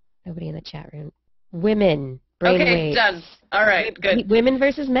 nobody in the chat room. Women, brain weight. Okay, done. All right, good. Women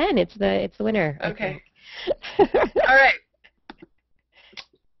versus men. It's the winner. Okay. All right.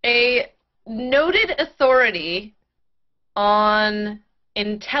 A noted authority on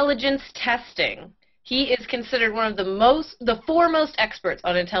intelligence testing. He is considered one of the foremost experts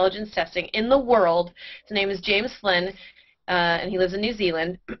on intelligence testing in the world. His name is James Flynn, and he lives in New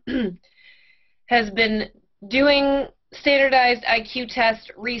Zealand. Has been doing standardized IQ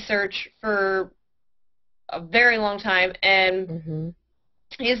test research for a very long time, and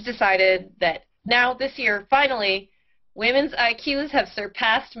he has decided that now, this year, finally, women's IQs have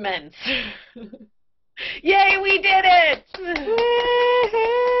surpassed men's. Yay, we did it!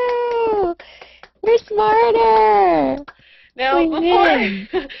 Woohoo! We're smarter! Now,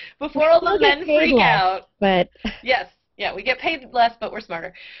 before all the men freak out, but yes, yeah, we get paid less, but we're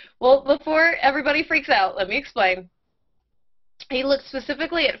smarter. Well, before everybody freaks out, let me explain. He looked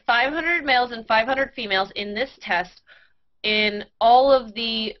specifically at 500 males and 500 females in this test in all of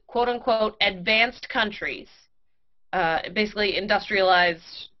the quote-unquote advanced countries, basically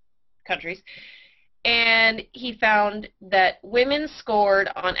industrialized countries, and he found that women scored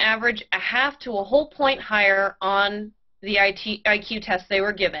on average a half to a whole point higher on the IQ test they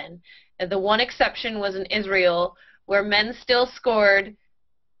were given. And the one exception was in Israel, where men still scored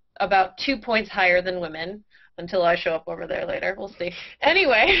about 2 points higher than women, until I show up over there later. We'll see.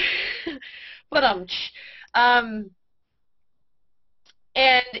 Anyway, but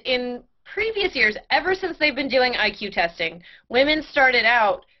and in previous years, ever since they've been doing IQ testing, women started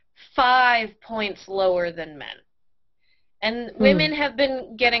out 5 points lower than men. And women have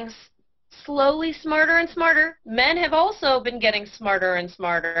been getting slowly smarter and smarter. Men have also been getting smarter and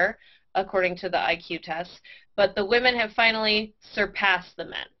smarter, according to the IQ tests, but the women have finally surpassed the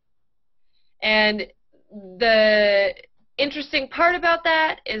men. And the interesting part about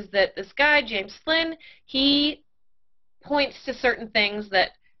that is that this guy, James Flynn, he points to certain things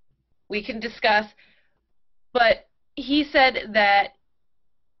that we can discuss, but he said that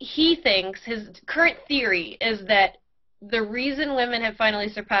he thinks, his current theory is that the reason women have finally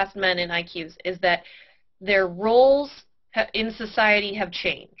surpassed men in IQs is that their roles in society have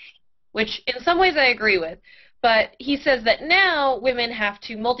changed, which in some ways I agree with. But he says that now women have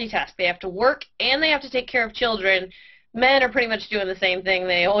to multitask. They have to work and they have to take care of children. Men are pretty much doing the same thing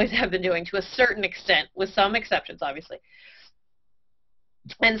they always have been doing to a certain extent, with some exceptions, obviously.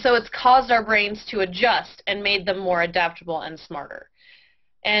 And so it's caused our brains to adjust and made them more adaptable and smarter.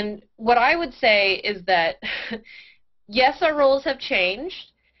 And what I would say is that, yes, our roles have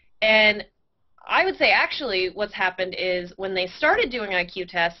changed, and I would say actually what's happened is when they started doing IQ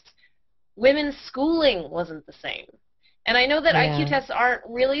tests, women's schooling wasn't the same. And I know that IQ tests aren't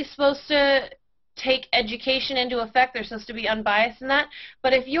really supposed to take education into effect. They're supposed to be unbiased in that.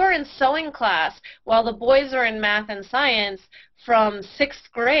 But if you're in sewing class while the boys are in math and science from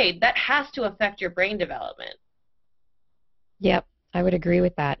 6th grade, that has to affect your brain development. Yep, I would agree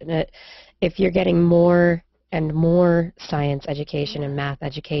with that. And if you're getting more and more science education and math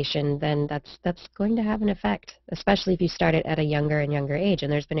education, then that's going to have an effect, especially if you start it at a younger and younger age.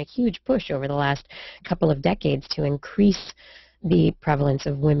 And there's been a huge push over the last couple of decades to increase the prevalence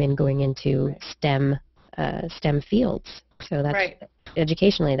of women going into STEM fields. So that's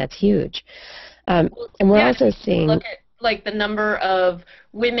educationally, that's huge. And we're also seeing, look at like the number of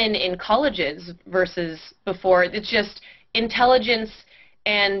women in colleges versus before. It's just intelligence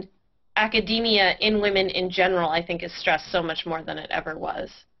and academia in women in general, I think, is stressed so much more than it ever was.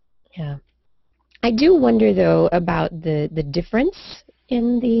 Yeah. I do wonder, though, about the difference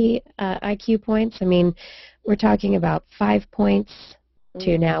in the IQ points. I mean, we're talking about 5 points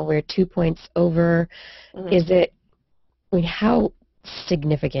to now we're 2 points over. Is it, I mean, how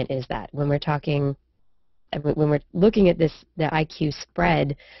significant is that when we're talking, when we're looking at this, the IQ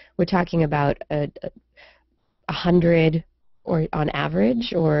spread, we're talking about 100 or on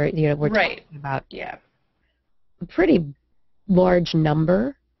average, or, you know, we're talking about a pretty large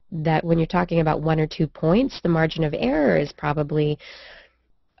number that when you're talking about 1 or 2 points, the margin of error is probably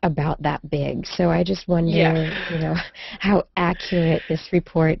about that big. So I just wonder, you know, how accurate this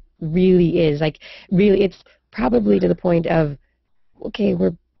report really is. Like, really, it's probably to the point of, okay,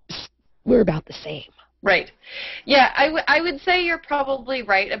 we're about the same. Right. Yeah, I would say you're probably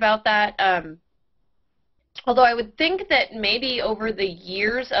right about that. Although I would think that maybe over the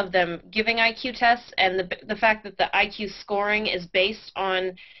years of them giving IQ tests and the fact that the IQ scoring is based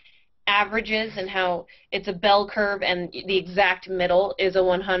on averages and how it's a bell curve and the exact middle is a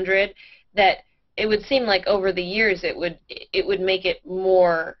 100, that it would seem like over the years it would make it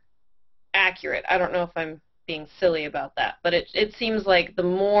more accurate. I don't know if I'm being silly about that, but it seems like the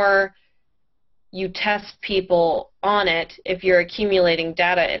more you test people on it, if you're accumulating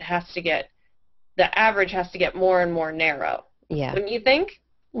data, the average has to get more and more narrow. Yeah. Wouldn't you think?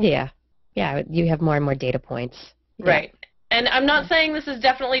 Yeah. Yeah, you have more and more data points. Yeah. Right. And I'm not saying this is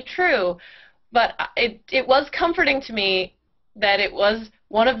definitely true, but it was comforting to me that it was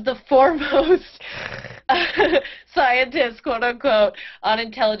one of the foremost scientists, quote unquote, on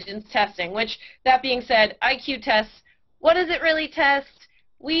intelligence testing, which, that being said, IQ tests, what does it really test?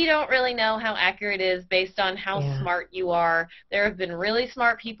 We don't really know how accurate it is based on how smart you are. There have been really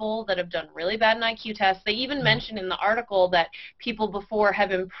smart people that have done really bad in IQ tests. They even mentioned in the article that people before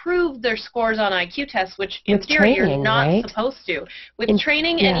have improved their scores on IQ tests, which in theory you're not supposed to. With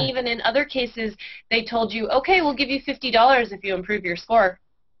training, and even in other cases, they told you, okay, we'll give you $50 if you improve your score.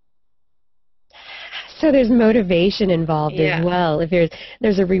 So there's motivation involved as well. If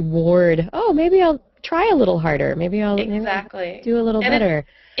there's a reward, oh, maybe I'll try a little harder. Maybe I'll do a little better.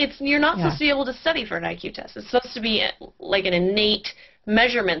 You're not supposed to be able to study for an IQ test. It's supposed to be like an innate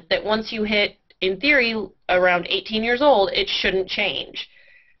measurement that once you hit, in theory, around 18 years old, it shouldn't change.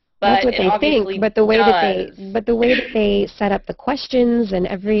 But that's what they think. But the way that they set up the questions and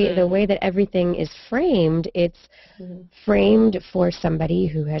the way that everything is framed, it's framed for somebody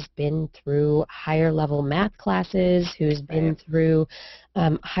who has been through higher level math classes, who's been through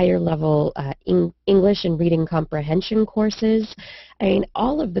higher level English and reading comprehension courses. I mean,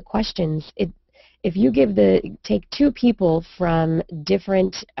 all of the questions. If you take two people from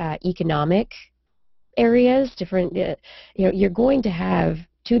different economic areas, different, you're going to have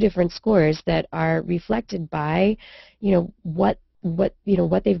two different scores that are reflected by, what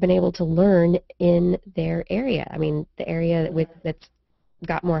they've been able to learn in their area. I mean, the area that's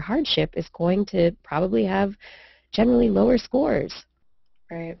got more hardship is going to probably have generally lower scores.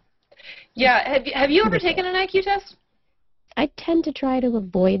 Right. Yeah. Have you ever taken an IQ test? I tend to try to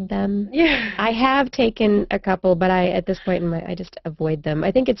avoid them. Yeah. I have taken a couple, but at this point I just avoid them.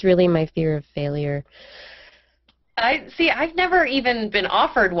 I think it's really my fear of failure. I've never even been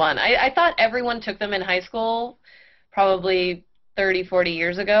offered one. I thought everyone took them in high school, probably 30, 40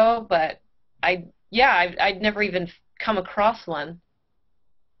 years ago, but I'd never even come across one.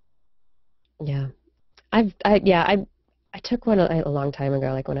 Yeah. I took one a long time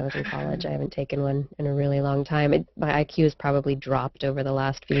ago, like when I was in college. I haven't taken one in a really long time. My IQ has probably dropped over the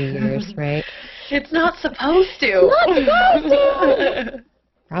last few years, right? It's not supposed to. It's not supposed to!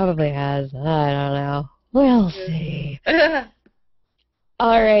 Probably has. I don't know. We'll see.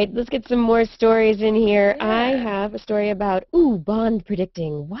 All right, let's get some more stories in here. Yeah. I have a story about, bond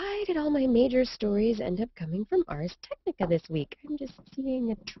predicting. Why did all my major stories end up coming from Ars Technica this week? I'm just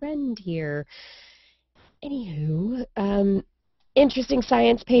seeing a trend here. Anywho, interesting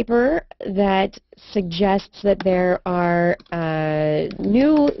science paper that suggests that there are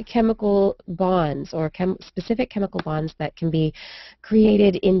new chemical bonds or specific chemical bonds that can be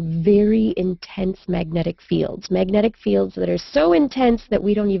created in very intense magnetic fields. Magnetic fields that are so intense that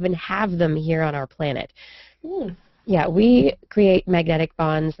we don't even have them here on our planet. Yeah, we create magnetic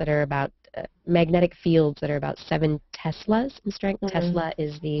bonds that are about magnetic fields that are about 7 teslas in strength. Tesla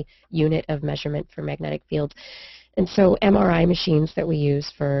is the unit of measurement for magnetic fields. And so MRI machines that we use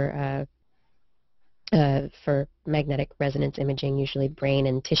for magnetic resonance imaging, usually brain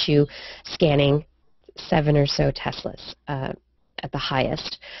and tissue scanning, 7 or so teslas at the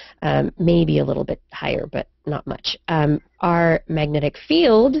highest, maybe a little bit higher, but not much. Our magnetic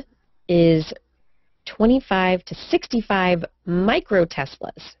field is 25 to 65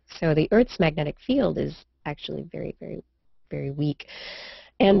 microteslas. So the Earth's magnetic field is actually very, very, very weak.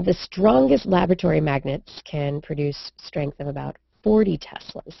 And the strongest laboratory magnets can produce strength of about 40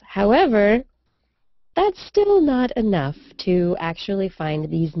 teslas. However, that's still not enough to actually find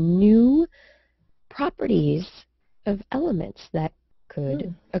these new properties of elements that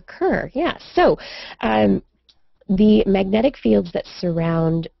could occur. Yeah, so the magnetic fields that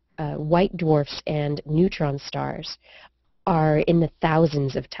surround white dwarfs and neutron stars are in the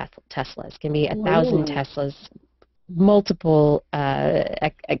thousands of teslas. Can be 1,000 teslas, multiple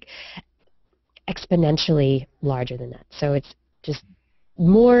exponentially larger than that. So it's just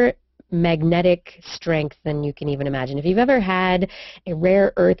more magnetic strength than you can even imagine. If you've ever had a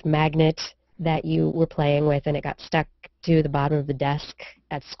rare earth magnet that you were playing with and it got stuck to the bottom of the desk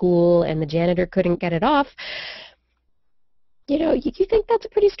at school and the janitor couldn't get it off, you know, you think that's a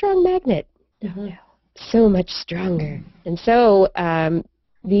pretty strong magnet. Mm-hmm. No, so much stronger. And so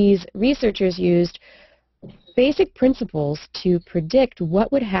these researchers used basic principles to predict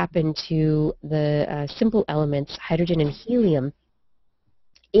what would happen to the simple elements, hydrogen and helium,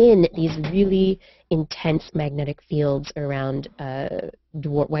 in these really intense magnetic fields around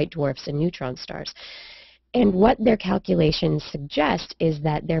white dwarfs and neutron stars. And what their calculations suggest is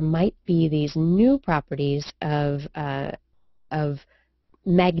that there might be these new properties of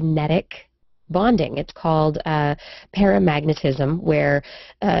magnetic bonding. It's called paramagnetism, where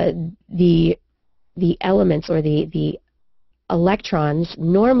the elements or the electrons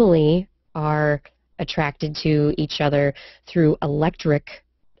normally are attracted to each other through electric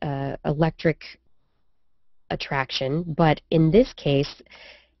attraction, but in this case,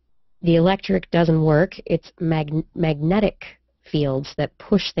 the electric doesn't work. It's magnetic fields that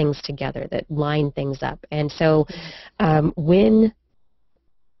push things together, that line things up. And so when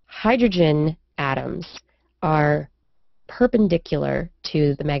hydrogen atoms are perpendicular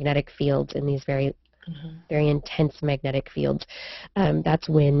to the magnetic fields in these very intense magnetic fields, that's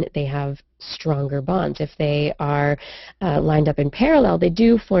when they have stronger bonds. If they are lined up in parallel, they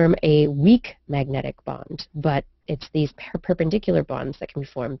do form a weak magnetic bond, but it's these perpendicular bonds that can be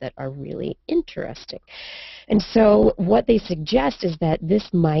formed that are really interesting. And so what they suggest is that these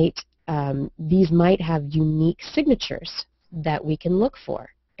might have unique signatures that we can look for.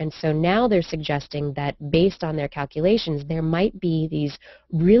 And so now they're suggesting that based on their calculations, there might be these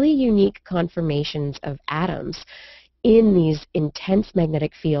really unique conformations of atoms in these intense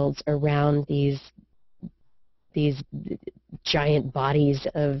magnetic fields around these giant bodies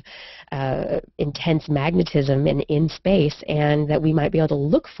of intense magnetism in space, and that we might be able to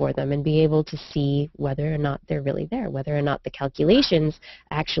look for them and be able to see whether or not they're really there, whether or not the calculations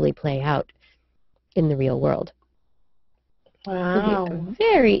actually play out in the real world. Wow. A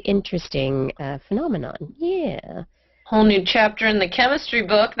very interesting phenomenon. Yeah. Whole new chapter in the chemistry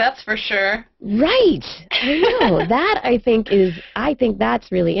book, that's for sure. Right. I know. I think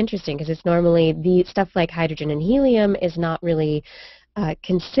that's really interesting, because it's normally the stuff like hydrogen and helium is not really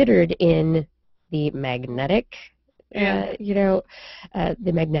considered in the magnetic the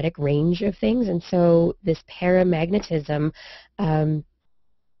magnetic range of things. And so this paramagnetism,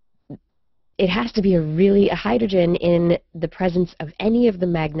 it has to be a hydrogen in the presence of any of the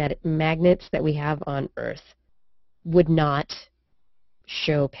magnets that we have on Earth would not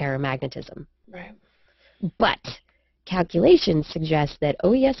show paramagnetism. Right. But calculations suggest that,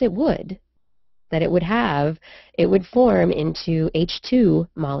 oh yes, it would. That it would form into H2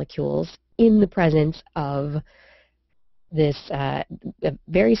 molecules in the presence of this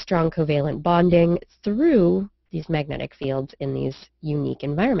very strong covalent bonding through these magnetic fields in these unique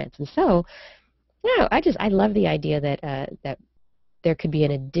environments. And so, I love the idea that there could be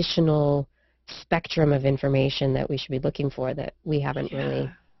an additional spectrum of information that we should be looking for that we haven't really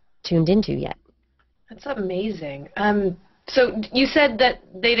tuned into yet. That's amazing. So you said that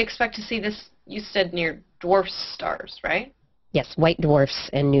they'd expect to see this, you said, near dwarf stars, right? Yes, white dwarfs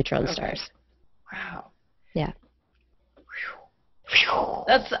and neutron stars. Wow. Yeah.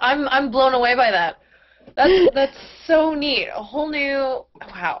 I'm blown away by that. That's so neat. A whole new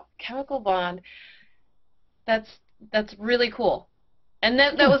chemical bond. That's really cool. And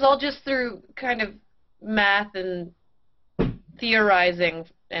that was all just through kind of math and theorizing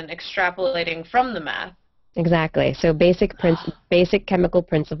and extrapolating from the math. Exactly. So basic chemical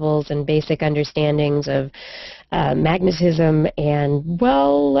principles and basic understandings of magnetism, and,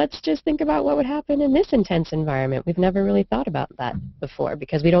 well, let's just think about what would happen in this intense environment. We've never really thought about that before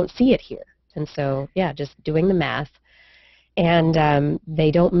because we don't see it here. And so, just doing the math. And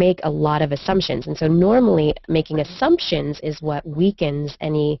they don't make a lot of assumptions. And so normally making assumptions is what weakens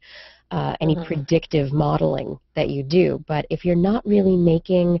any predictive modeling that you do. But if you're not really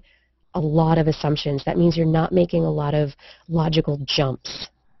making a lot of assumptions, that means you're not making a lot of logical jumps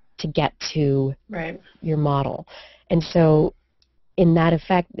to get to your model. And so in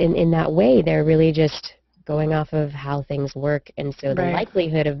that way, they're really just going off of how things work. And so the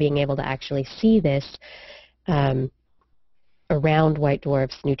likelihood of being able to actually see this around white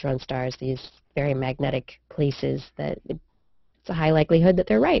dwarfs, neutron stars, these very magnetic places, that it's a high likelihood that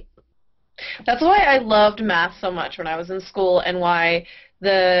they're right. That's why I loved math so much when I was in school, and why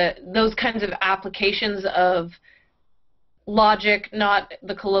those kinds of applications of logic, not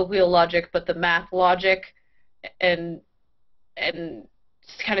the colloquial logic, but the math logic, and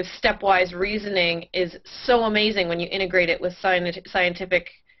kind of stepwise reasoning is so amazing when you integrate it with scientific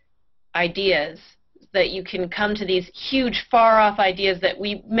ideas. that you can come to these huge, far-off ideas that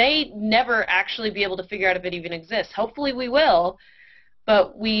we may never actually be able to figure out if it even exists. Hopefully we will,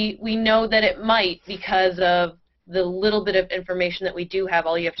 but we know that it might because of the little bit of information that we do have.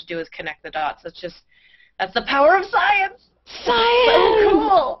 All you have to do is connect the dots. That's the power of science! Science! So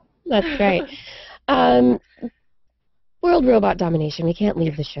cool! That's great. World Robot Domination. We can't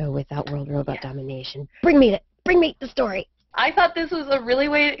leave the show without World Robot Domination. Bring me the story. I thought this was a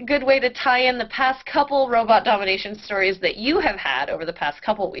really good way to tie in the past couple robot domination stories that you have had over the past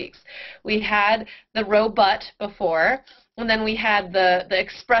couple weeks. We had the robot before, and then we had the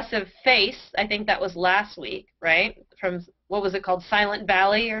expressive face. I think that was last week, right? From, what was it called, Silent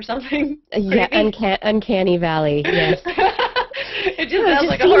Valley or something? Yeah, Uncanny Valley, yes. It just sounds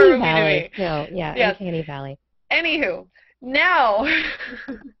like a horror movie to me. No, yeah, yes. Uncanny Valley. Anywho, now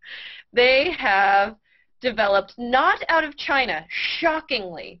they have developed, not out of China,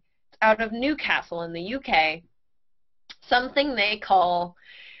 shockingly, out of Newcastle in the UK, something they call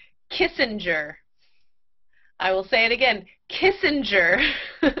Kissinger. I will say it again, Kissinger.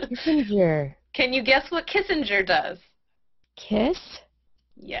 Kissinger. Can you guess what Kissinger does? Kiss?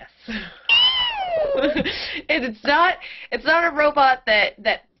 Yes. It's not a robot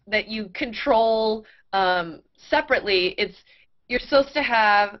that you control separately. You're supposed to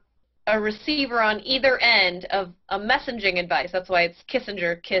have a receiver on either end of a messaging device. That's why it's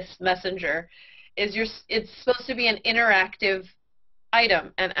Kissinger, Kiss Messenger. It's supposed to be an interactive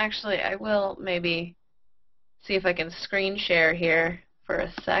item. And actually, I will maybe see if I can screen share here for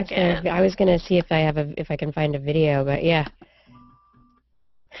a second. I was gonna see if I can find a video, but yeah.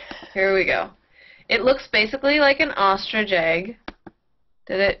 Here we go. It looks basically like an ostrich egg.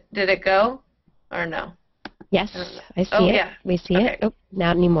 Did it go or no? Yes, I see it. Yeah. We see it. Oh,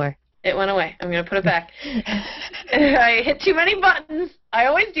 not anymore. It went away. I'm going to put it back. I hit too many buttons. I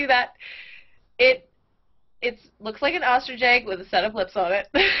always do that. It looks like an ostrich egg with a set of lips on it.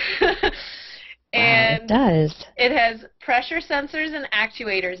 And it does. It has pressure sensors and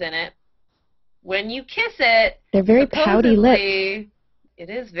actuators in it. When you kiss it, they're very pouty lips. It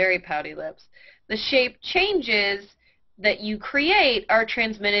is very pouty lips. The shape changes that you create are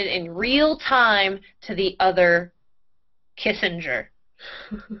transmitted in real time to the other Kissinger.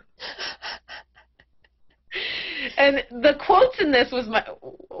 And the quotes in this was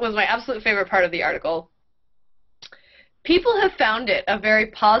my absolute favorite part of the article. People have found it a very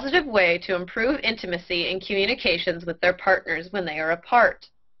positive way to improve intimacy and communications with their partners when they are apart.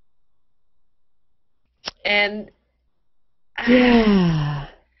 And yeah,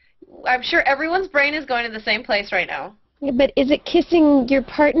 I'm sure everyone's brain is going to the same place right now. Yeah, but is it kissing your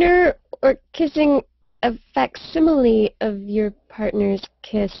partner or kissing a facsimile of your partner's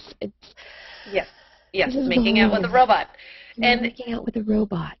kiss? Yes, making out with a robot. And making out with a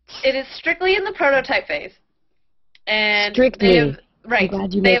robot. It is strictly in the prototype phase. And strictly. Right.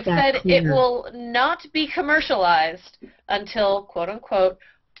 They have said it will not be commercialized until, quote unquote,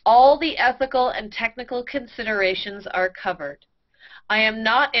 all the ethical and technical considerations are covered. I am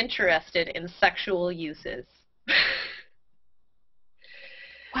not interested in sexual uses.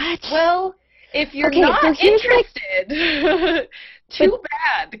 What? Well, if you're not interested, too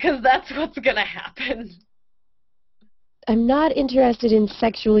bad, because that's what's going to happen. I'm not interested in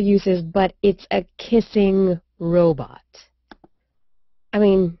sexual uses, but it's a kissing robot. I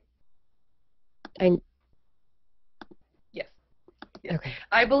mean, Yes. Okay.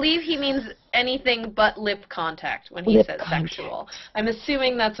 I believe he means anything but lip contact when he says sexual. I'm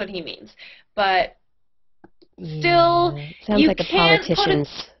assuming that's what he means. But still, sounds like a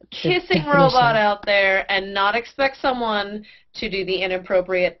politician's kissing robot out there and not expect someone to do the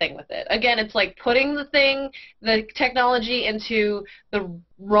inappropriate thing with it. Again, it's like putting the technology into the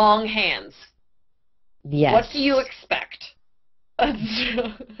wrong hands. Yes. What do you expect?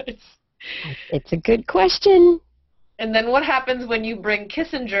 It's a good question. And then what happens when you bring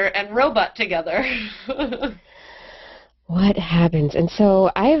Kissinger and robot together? What happens? And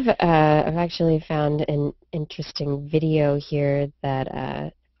so I've actually found an interesting video here that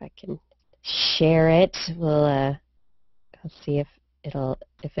if I can share it, I'll see if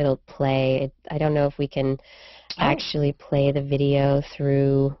it'll play. I don't know if we can actually play the video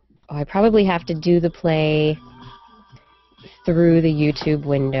through. Oh, I probably have to do the play through the YouTube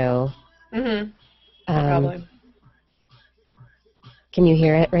window. Probably. Can you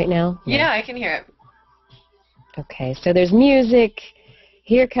hear it right now? Yeah, I can hear it. Okay, so there's music.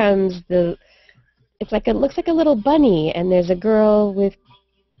 Here comes it looks like a little bunny, and there's a girl with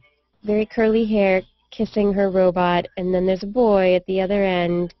very curly hair kissing her robot, and then there's a boy at the other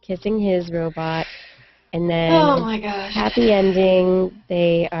end kissing his robot, and then oh my gosh, happy ending.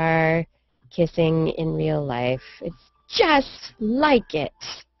 They are kissing in real life. It's just like it.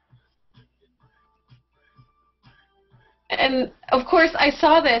 And, of course, I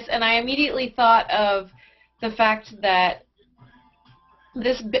saw this, and I immediately thought of the fact that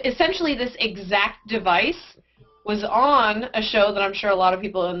essentially this exact device was on a show that I'm sure a lot of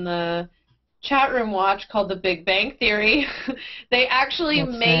people in the chat room watch called The Big Bang Theory. They actually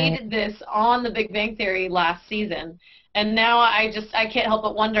made this on The Big Bang Theory last season. And now I can't help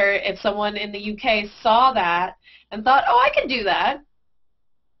but wonder if someone in the UK saw that and thought, oh, I can do that.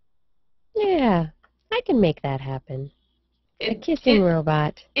 Yeah, I can make that happen. A kissing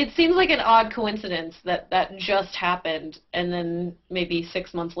robot. It seems like an odd coincidence that that just happened, and then maybe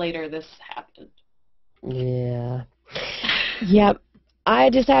 6 months later this happened. Yeah. Yep.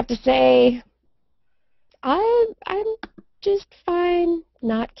 I just have to say, I'm just fine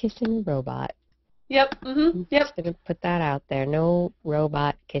not kissing a robot. Yep. I'm just going to put that out there. No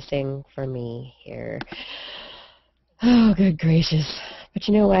robot kissing for me here. Oh, good gracious. But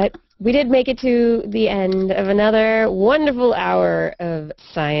you know what? We did make it to the end of another wonderful hour of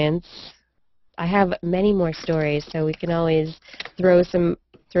science. I have many more stories, so we can always throw some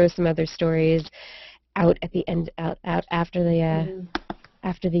other stories out at the end, out after the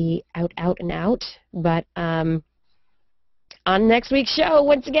out and out. But on next week's show,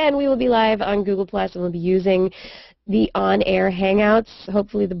 once again, we will be live on Google Plus, and we'll be using the on-air Hangouts.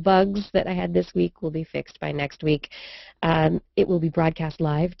 Hopefully the bugs that I had this week will be fixed by next week. It will be broadcast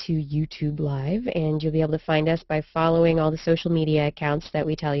live to YouTube Live, and you'll be able to find us by following all the social media accounts that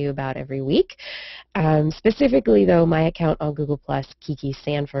we tell you about every week. Specifically, though, my account on Google Plus, Kiki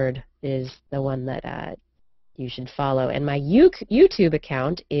Sanford, is the one that you should follow. And my YouTube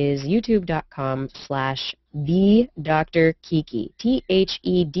account is youtube.com/TheDrKiki,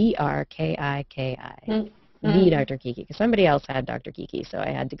 TheDrKiki. The Dr. Kiki, because somebody else had Dr. Kiki, so I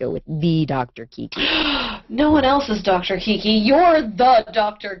had to go with the Dr. Kiki. No one else is Dr. Kiki. You're the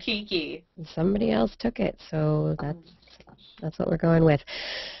Dr. Kiki. Somebody else took it, so that's what we're going with.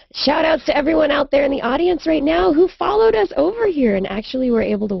 Shout-outs to everyone out there in the audience right now who followed us over here and actually were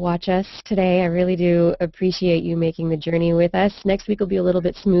able to watch us today. I really do appreciate you making the journey with us. Next week will be a little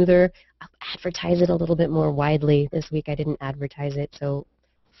bit smoother. I'll advertise it a little bit more widely. This week I didn't advertise it so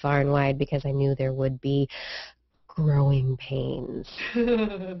far and wide because I knew there would be growing pains.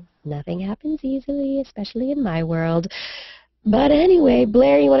 Nothing happens easily, especially in my world. But anyway,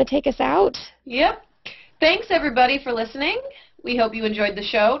 Blair, you want to take us out? Yep. Thanks, everybody, for listening. We hope you enjoyed the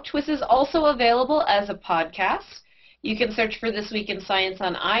show. TWIS is also available as a podcast. You can search for This Week in Science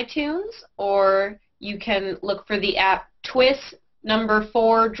on iTunes, or you can look for the app TWIS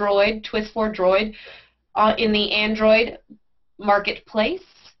 4 Droid, TWIS 4 Droid, in the Android marketplace.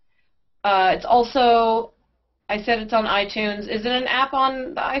 It's also, I said it's on iTunes. Is it an app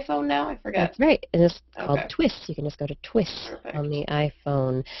on the iPhone now? I forget. That's right. And it's called TWIS. You can just go to TWIS on the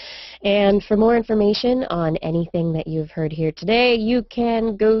iPhone. And for more information on anything that you've heard here today, you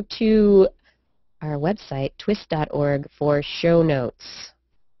can go to our website, twis.org, for show notes.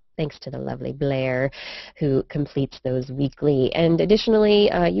 Thanks to the lovely Blair, who completes those weekly. And additionally,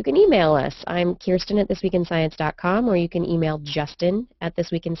 you can email us. I'm Kirsten at thisweekinscience.com, or you can email Justin at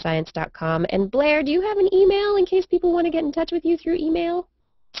thisweekinscience.com. And Blair, do you have an email in case people want to get in touch with you through email?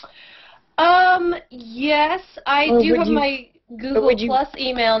 Yes, I do have my Google Plus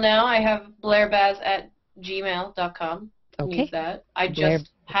email now. I have blairbaz@gmail.com. Okay. Use that. I just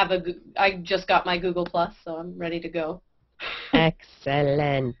got my Google Plus, so I'm ready to go.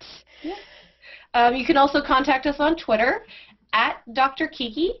 Excellent. Yeah. You can also contact us on Twitter at Dr.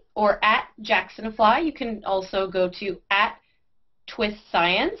 Kiki or at JacksonFly. You can also go to at TWIS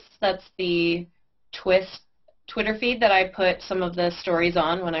Science. That's the TWIS Twitter feed that I put some of the stories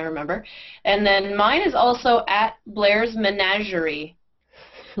on when I remember. And then mine is also at Blair's Menagerie.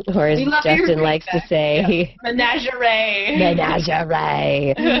 Or as Justin likes to say, Menagerie.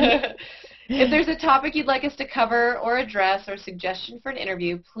 Menagerie. If there's a topic you'd like us to cover or address or suggestion for an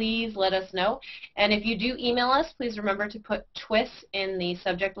interview, please let us know. And if you do email us, please remember to put TWIS in the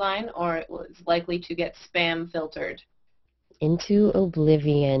subject line, or it is likely to get spam filtered. Into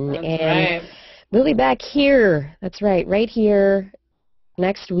oblivion. That's and right. We'll be back here. That's right here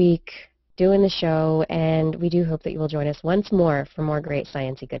next week doing the show, and we do hope that you will join us once more for more great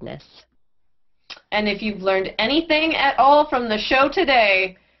sciencey goodness. And if you've learned anything at all from the show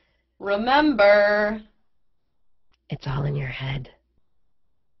today, remember, it's all in your head.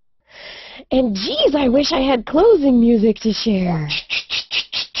 And geez, I wish I had closing music to share.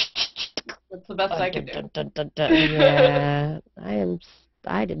 That's the best I can do. Yeah,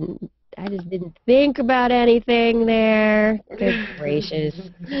 I didn't I just didn't think about anything there. Good gracious.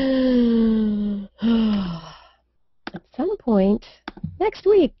 At some point next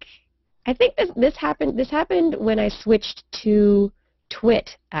week. I think this happened when I switched to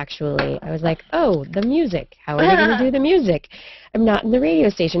Twit, actually. I was like, oh, the music. How are they going to do the music? I'm not in the radio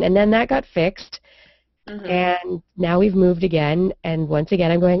station. And then that got fixed. And now we've moved again. And once again,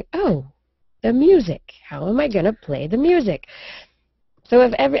 I'm going, oh, the music. How am I going to play the music? So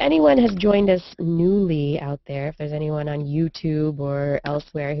if anyone has joined us newly out there, if there's anyone on YouTube or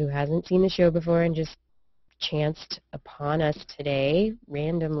elsewhere who hasn't seen the show before and just chanced upon us today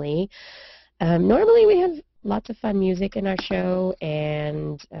randomly, normally we have lots of fun music in our show,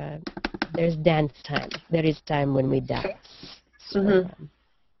 and there's dance time. There is time when we dance. So,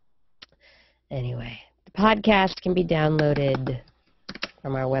 anyway, the podcast can be downloaded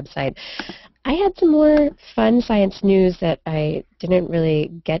from our website. I had some more fun science news that I didn't really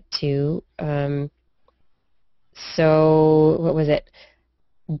get to. So what was it?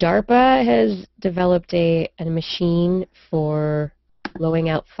 DARPA has developed a machine for blowing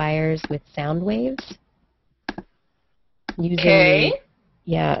out fires with sound waves. Using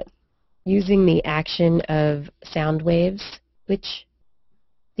the action of sound waves, which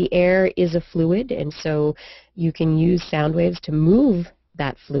the air is a fluid, and so you can use sound waves to move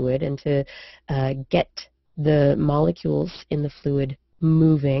that fluid and to get the molecules in the fluid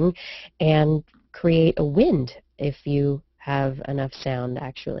moving and create a wind if you have enough sound,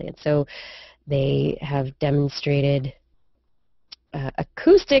 actually. And so they have demonstrated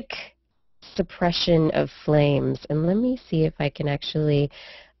acoustic suppression of flames. And let me see if I can actually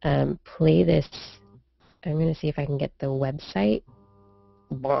play this. I'm going to see if I can get the website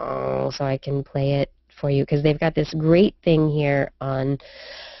so I can play it for you, because they've got this great thing here in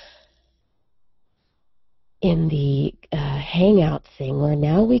the Hangout thing where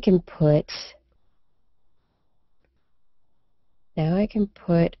now we can put I can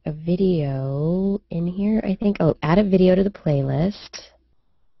put a video in here, I think. Oh, add a video to the playlist.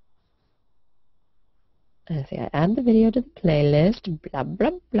 Let's see, I add the video to the playlist, blah,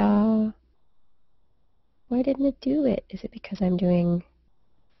 blah, blah. Why didn't it do it? Is it because I'm doing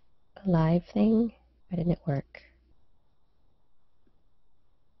a live thing? Why didn't it work?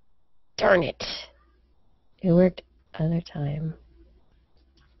 Darn it. It worked other time.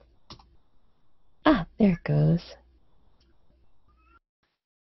 Ah, there it goes.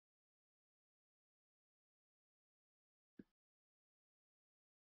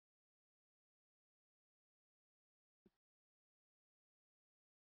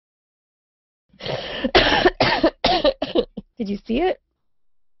 Did you see it?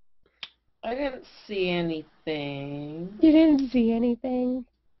 I didn't see anything. You didn't see anything?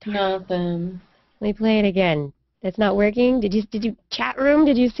 Nothing. Let me play it again. That's not working? Did you chat room?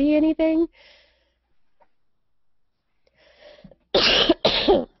 Did you see anything?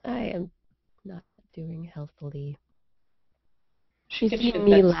 I am not doing healthily. You see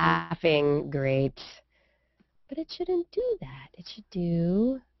me laughing, great. But it shouldn't do that. It should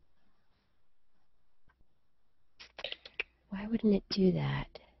do... Why wouldn't it do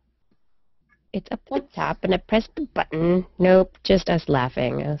that? It's up at the top, and I pressed the button. Nope, just us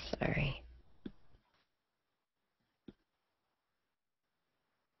laughing. Oh, sorry.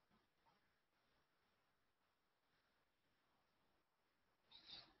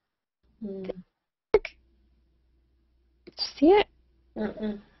 Did you see it?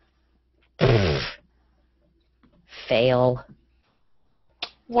 Fail.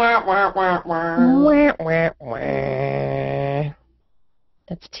 Wah, wah, wah, wah. Wah, wah, wah.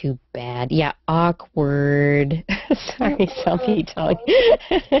 That's too bad. Yeah, awkward. Sorry, selfie tongue.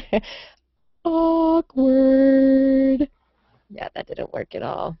 Awkward. Yeah, that didn't work at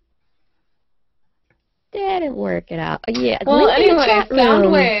all. Didn't work at all. Yeah. Well,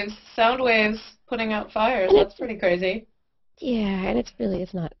 anyway, sound waves putting out fires. That's pretty crazy. Yeah, and it's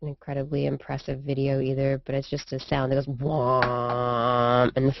not an incredibly impressive video either, but it's just a sound that goes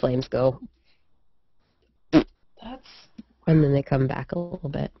whomp, and the flames go. And then they come back a little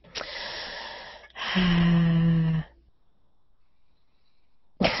bit.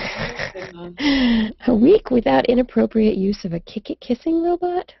 A week without inappropriate use of a kissing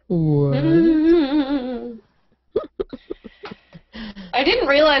robot? What? I didn't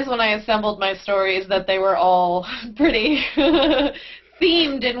realize when I assembled my stories that they were all pretty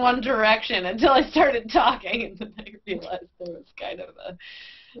themed in one direction until I started talking, and then I realized there was kind of an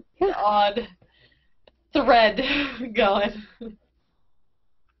odd thread going.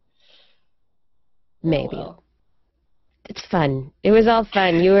 Maybe. Oh, well. It's fun. It was all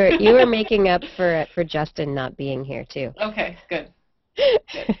fun. You were making up for Justin not being here too. Okay, good.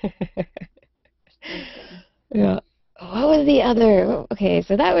 Okay,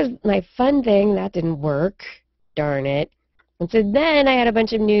 so that was my fun thing. That didn't work. Darn it. And so then I had a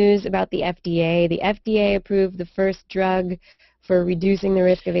bunch of news about the FDA. The FDA approved the first drug for reducing the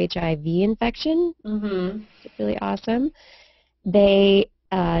risk of HIV infection. Mm-hmm. It's really awesome. They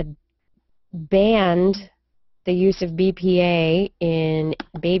banned the use of BPA in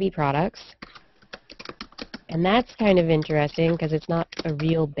baby products. And that's kind of interesting because it's not a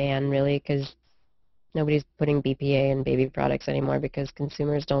real ban, really, because nobody's putting BPA in baby products anymore because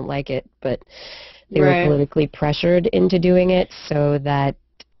consumers don't like it. But they were politically pressured into doing it so that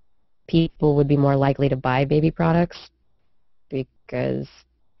people would be more likely to buy baby products because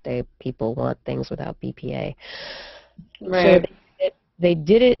people want things without BPA. Right. So they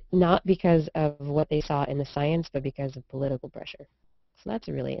did it not because of what they saw in the science, but because of political pressure. So that's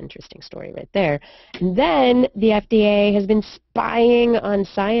a really interesting story right there. And then the FDA has been spying on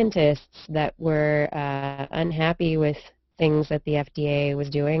scientists that were unhappy with things that the FDA was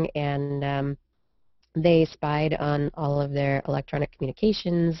doing, and they spied on all of their electronic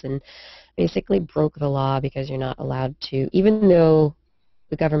communications and basically broke the law because you're not allowed to, even though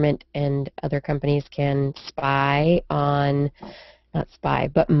the government and other companies can not spy,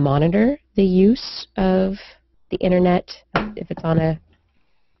 but monitor the use of the internet if it's on a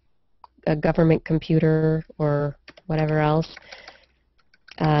government computer or whatever else.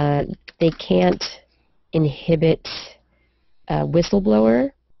 They can't inhibit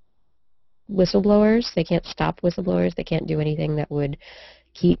whistleblowers. They can't stop whistleblowers. They can't do anything that would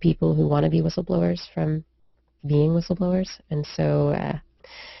keep people who want to be whistleblowers from being whistleblowers. And so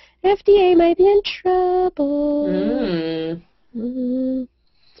FDA might be in trouble.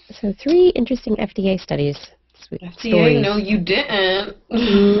 So 3 interesting FDA studies. FDA, stories. no, you didn't.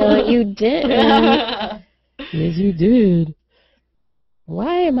 No, you didn't. Yes, you did.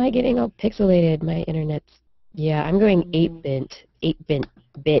 Why am I getting all pixelated? My internet's... Yeah, I'm going 8-bit. 8-bit.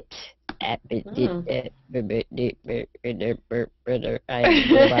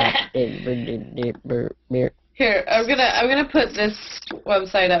 Here, I'm gonna put this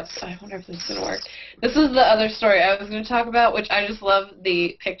website up. I wonder if this is gonna work. This is the other story I was gonna talk about, which I just love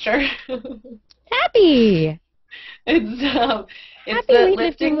the picture. Happy! It's Happy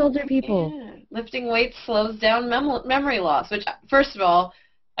weightlifting older people. Yeah, lifting weights slows down memory loss, which, first of all,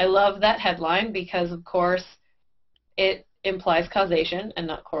 I love that headline because, of course, it implies causation and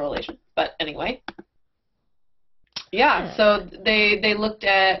not correlation. But anyway. Yeah, so they looked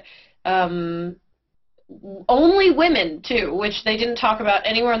at only women, too, which they didn't talk about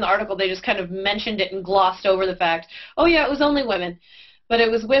anywhere in the article. They just kind of mentioned it and glossed over the fact, oh, yeah, it was only women. But it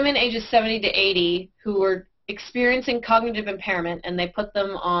was women ages 70 to 80 who were experiencing cognitive impairment, and they put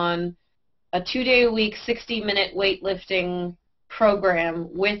them on a 2-day-a-week, 60-minute weightlifting program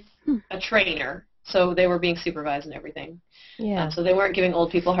with a trainer. So they were being supervised and everything. Yeah. So they weren't giving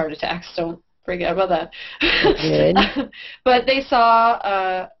old people heart attacks. Don't forget about that. Good. But they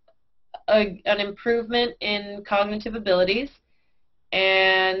saw an improvement in cognitive abilities,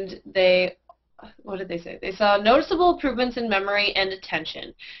 and what did they say? They saw noticeable improvements in memory and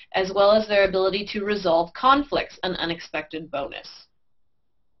attention, as well as their ability to resolve conflicts, an unexpected bonus.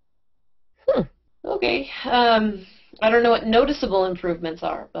 Okay. I don't know what noticeable improvements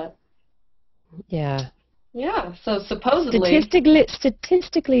are, but... Yeah. Yeah, so supposedly...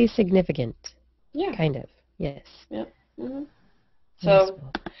 Statistically significant. Yeah. Kind of, yes. Yeah. Mm-hmm. So,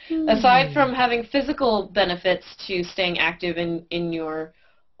 aside from having physical benefits to staying active in your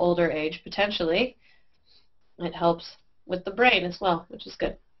older age, potentially, it helps with the brain as well, which is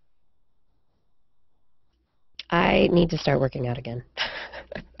good. I need to start working out again.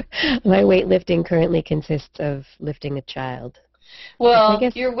 My weightlifting currently consists of lifting a child. Well,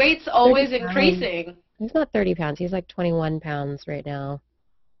 your weight's always increasing. He's not 30 pounds. He's like 21 pounds right now.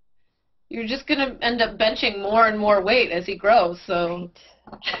 You're just going to end up benching more and more weight as he grows, so...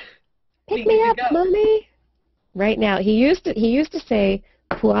 Right. Pick me up, Mommy! Right now, he used to say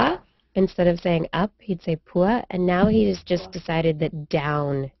poids instead of saying up. He'd say poids, and now he's just decided that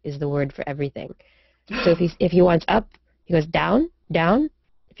down is the word for everything. So if he wants up, he goes down, down.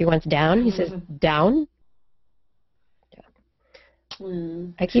 If he wants down, he says down.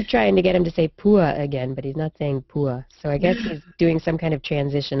 I keep trying to get him to say pua again, but he's not saying pua. So I guess he's doing some kind of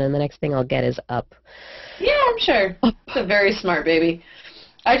transition, and the next thing I'll get is up. Yeah, I'm sure. It's a very smart baby.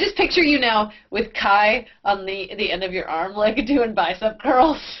 I just picture you now with Kai on the end of your arm, like doing bicep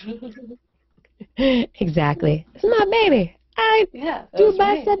curls. Exactly. It's my baby. I do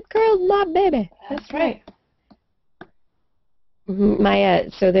bicep curls, my baby. That's right.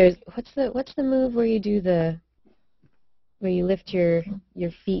 So there's what's the move where you do where you lift your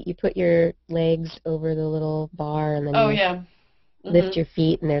feet, you put your legs over the little bar and then lift your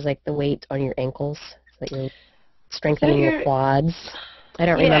feet, and there's like the weight on your ankles so that you're strengthening your quads. I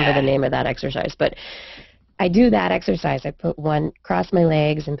don't remember the name of that exercise, but I do that exercise. I cross my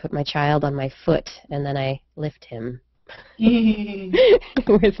legs and put my child on my foot, and then I lift him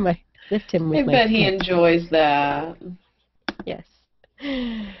lift him with my I bet he foot. enjoys that. Yes.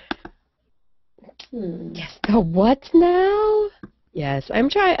 Yes. The what now? Yes,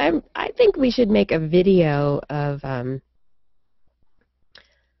 I think we should make a video of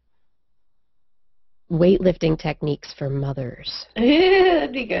weightlifting techniques for mothers.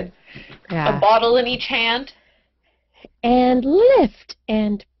 That'd be good. Yeah. A bottle in each hand. And lift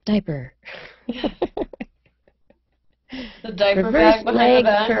and diaper. The diaper Reverse bag behind leg the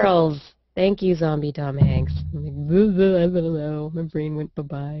back. curls. Thank you, zombie Tom Hanks. I'm like, I don't know. My brain went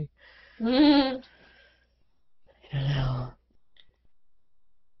bye-bye. I don't know.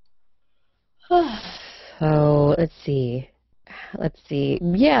 So, let's see.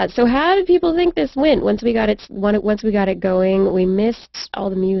 Yeah, so how did people think this went once we got it going? We missed all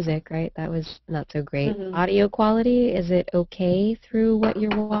the music, right? That was not so great. Audio quality, is it okay through what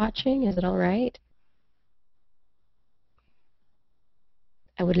you're watching? Is it all right?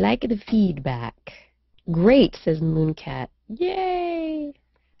 I would like the feedback. Great, says Mooncat. Yay!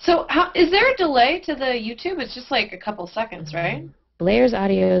 So is there a delay to the YouTube? It's just like a couple seconds, right? Blair's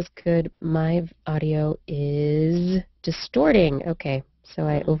audio is good. My audio is distorting. Okay, so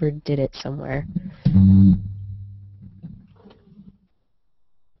I overdid it somewhere.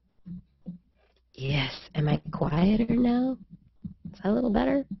 Yes. Am I quieter now? Is that a little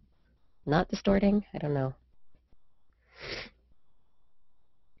better? Not distorting? I don't know.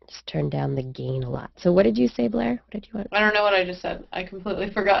 Just turn down the gain a lot. So what did you say, Blair? What did you want? I don't know what I just said. I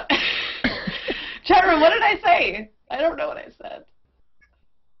completely forgot. Chat room, what did I say? I don't know what I said.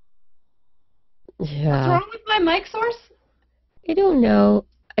 Yeah. What's wrong with my mic source? I don't know.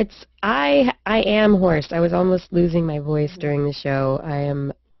 I am hoarse. I was almost losing my voice during the show. I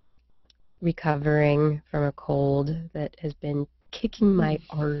am recovering from a cold that has been kicking my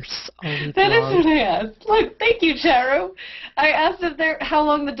arse all week long. That is what I asked. Look, thank you, Charu. I asked how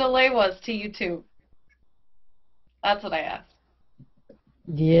long the delay was to YouTube. That's what I asked.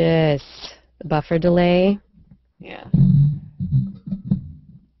 Yes. Buffer delay. Yeah.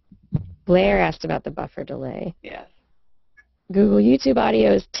 Blair asked about the buffer delay. Yes. Google YouTube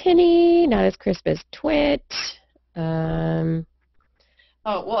audio is tinny, not as crisp as Twit.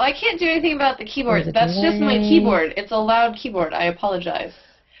 Oh, well, I can't do anything about the keyboard. That's just my keyboard. It's a loud keyboard. I apologize.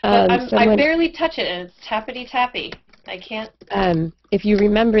 But I barely touch it, and it's tappity-tappy. I can't... if you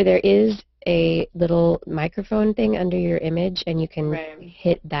remember, there is a little microphone thing under your image, and you can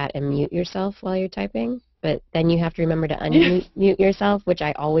hit that and mute yourself while you're typing. But then you have to remember to unmute yourself, which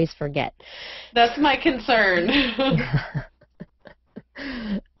I always forget. That's my concern.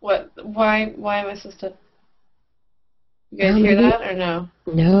 What? Why am I supposed to... You guys hear that or no?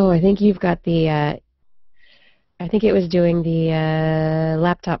 No, I think you've got the... I think it was doing the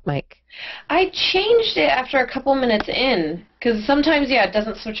laptop mic. I changed it after a couple minutes in, because sometimes, it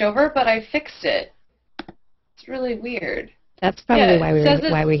doesn't switch over, but I fixed it. It's really weird. That's probably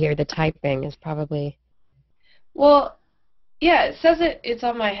why we hear the typing is probably... Well, yeah, it says it's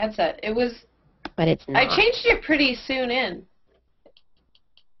on my headset. It was... But it's not. I changed it pretty soon in.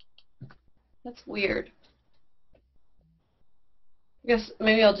 That's weird. I guess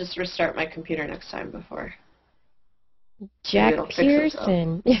maybe I'll just restart my computer next time before. Jack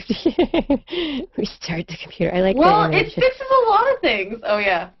Pearson. Restart the computer. I like that. Well, it fixes a lot of things. Oh,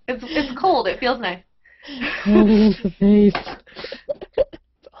 yeah. It's cold. It feels nice. Cold against the face.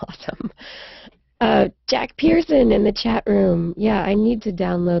 It's awesome. Jack Pearson in the chat room. Yeah, I need to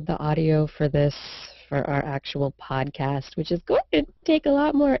download the audio for our actual podcast, which is going to take a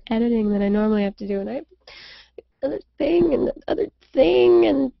lot more editing than I normally have to do. And I have another thing,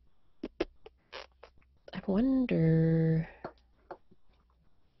 and I wonder...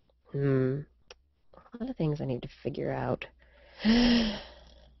 a lot of things I need to figure out.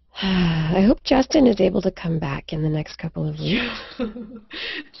 I hope Justin is able to come back in the next couple of weeks.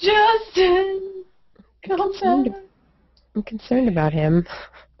 Justin! Come back. I'm concerned about him.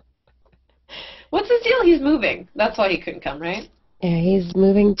 What's his deal? He's moving. That's why he couldn't come, right? Yeah, he's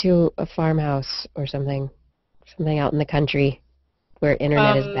moving to a farmhouse or something. Something out in the country where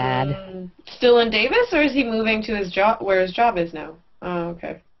internet is bad. Still in Davis, or is he moving to his job, where his job is now? Oh,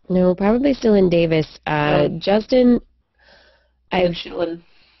 okay. No, probably still in Davis. Justin,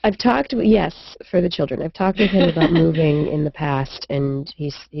 I've talked, yes, for the children. I've talked with him about moving in the past, and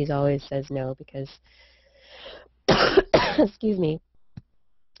he's always says no because, excuse me,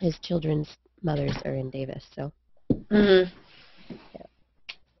 his children's mothers are in Davis, so.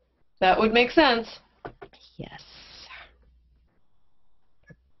 That would make sense. Yes.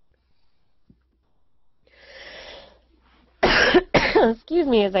 Excuse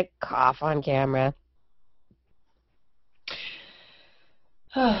me as I cough on camera.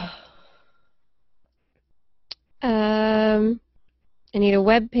 I need a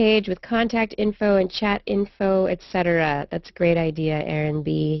web page with contact info and chat info, etc. That's a great idea, Aaron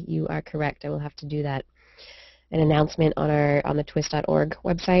B. You are correct. I will have to do that. An announcement on the twist.org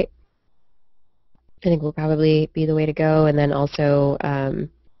website. I think will probably be the way to go, and then also an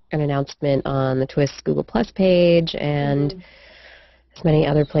announcement on the Twist Google Plus page and as many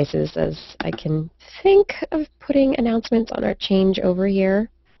other places as I can think of putting announcements on our change over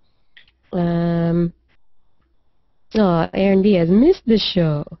here. Aaron B has missed the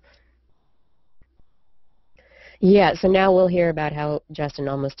show. Yeah, so now we'll hear about how Justin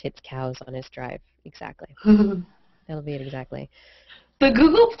almost hits cows on his drive. Exactly. That'll be it exactly. The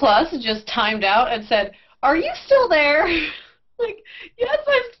Google Plus just timed out and said, "Are you still there?" Like, yes,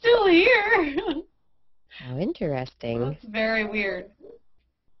 I'm still here. How interesting. That's very weird.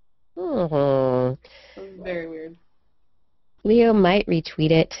 That's very weird. Leo might retweet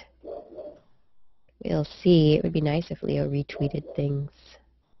it. We'll see. It would be nice if Leo retweeted things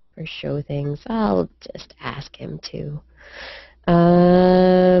or show things. I'll just ask him to.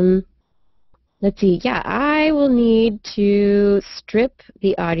 Let's see. Yeah, I will need to strip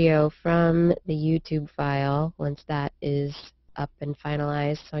the audio from the YouTube file once that is up and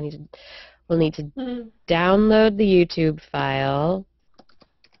finalized. So we'll need to download the YouTube file,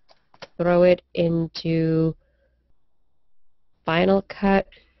 throw it into Final Cut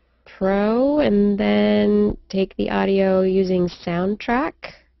Pro, and then take the audio using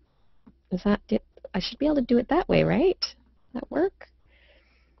Soundtrack. Is that it? I should be able to do it that way, right? Does that work?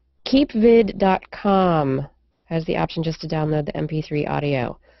 Keepvid.com has the option just to download the MP3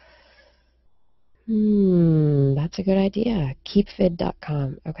 audio. That's a good idea.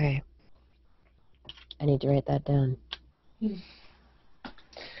 Keepvid.com. Okay. I need to write that down.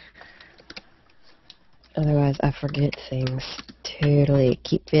 Otherwise, I forget things. Totally.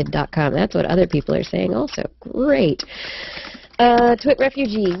 Keepvid.com. That's what other people are saying also. Great. Twit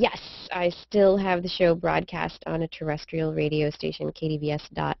Refugee. Yes, I still have the show broadcast on a terrestrial radio station,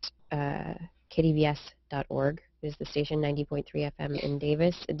 kdvs.org is the station, 90.3 FM in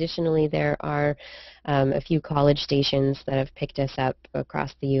Davis. Additionally, there are a few college stations that have picked us up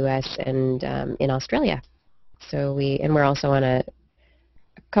across the U.S. and in Australia. So we're also on a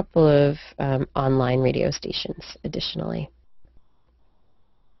couple of online radio stations additionally.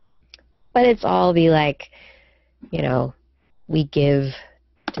 But it's all we give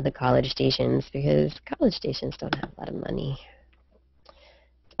to the college stations because college stations don't have a lot of money.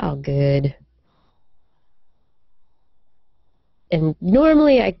 It's all good. And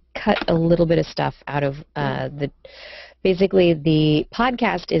normally I cut a little bit of stuff out of basically the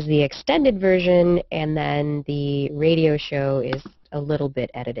podcast is the extended version, and then the radio show is a little bit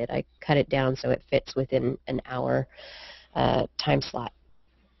edited. I cut it down so it fits within an hour time slot.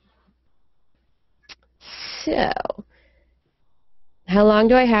 So, how long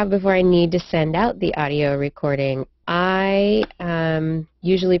do I have before I need to send out the audio recording? I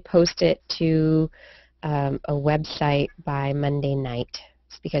usually post it to a website by Monday night.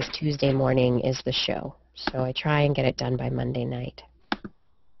 It's because Tuesday morning is the show. So I try and get it done by Monday night.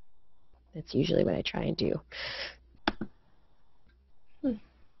 That's usually what I try and do.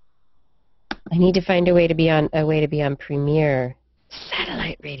 I need to find a way to be on Premiere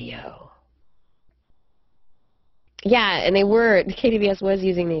satellite radio. Yeah, and KDVS was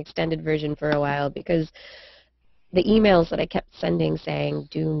using the extended version for a while because the emails that I kept sending saying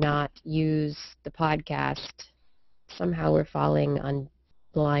do not use the podcast somehow were falling on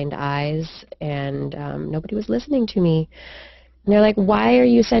blind eyes, and nobody was listening to me. And they're like, why are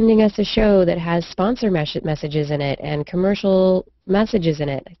you sending us a show that has sponsor messages in it and commercial messages in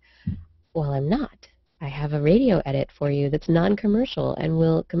it? Well, I'm not. I have a radio edit for you that's non-commercial and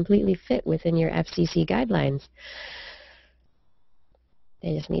will completely fit within your FCC guidelines.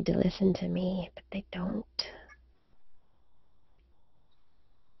 They just need to listen to me, but they don't.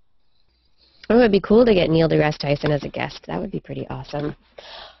 Oh, it would be cool to get Neil deGrasse Tyson as a guest. That would be pretty awesome.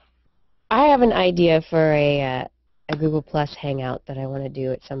 I have an idea for a Google Plus Hangout that I want to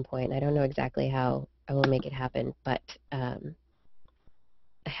do at some point. I don't know exactly how I will make it happen, but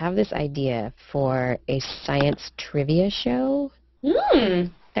I have this idea for a science trivia show.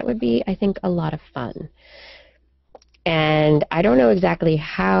 That would be, I think, a lot of fun. And I don't know exactly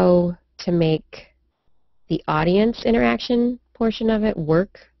how to make the audience interaction portion of it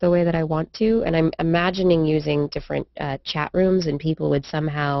work the way that I want to, and I'm imagining using different chat rooms, and people would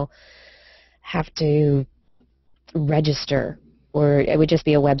somehow have to register, or it would just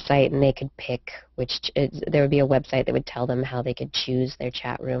be a website and they could pick there would be a website that would tell them how they could choose their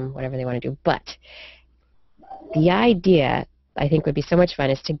chat room, whatever they want to do. But the idea, I think, would be so much fun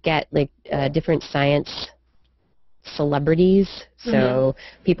is to get like different science celebrities, so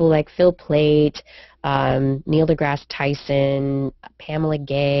people like Phil Plait, Neil deGrasse Tyson, Pamela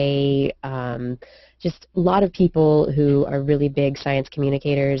Gay, just a lot of people who are really big science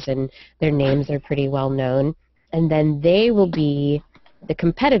communicators, and their names are pretty well known. And then they will be the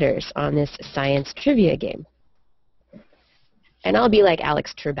competitors on this science trivia game. And I'll be like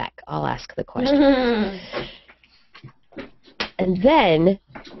Alex Trebek. I'll ask the question. And then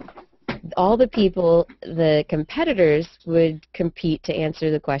all the people, the competitors, would compete to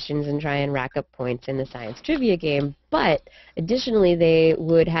answer the questions and try and rack up points in the science trivia game. But additionally, they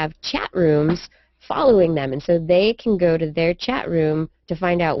would have chat rooms following them. And so they can go to their chat room to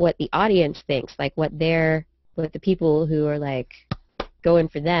find out what the audience thinks, like what the people who are like going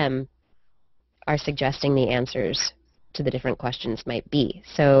for them are suggesting the answers to the different questions might be.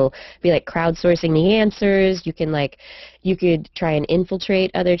 So be like crowdsourcing the answers. You could try and infiltrate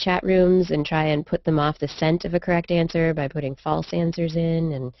other chat rooms and try and put them off the scent of a correct answer by putting false answers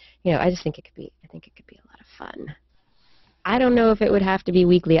in. And I just think it could be a lot of fun. I don't know if it would have to be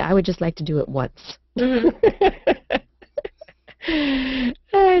weekly. I would just like to do it once.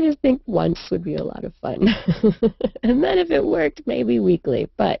 I just think once would be a lot of fun. And then if it worked, maybe weekly,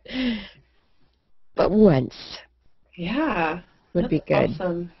 but once. Yeah. Would be good.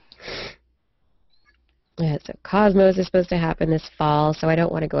 Awesome. Yeah, so Cosmos is supposed to happen this fall, so I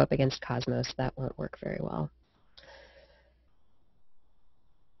don't want to go up against Cosmos. That won't work very well.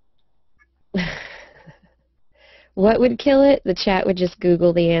 What would kill it? The chat would just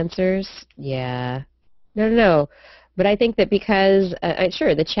Google the answers? Yeah. No. But I think that because,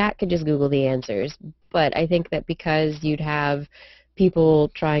 sure, the chat could just Google the answers, but I think that because you'd have people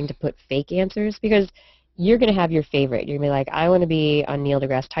trying to put fake answers, because you're going to have your favorite. You're going to be like, I want to be on Neil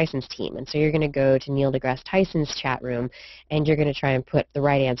deGrasse Tyson's team. And so you're going to go to Neil deGrasse Tyson's chat room, and you're going to try and put the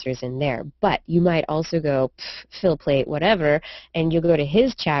right answers in there. But you might also go, Phil Plait, whatever, and you'll go to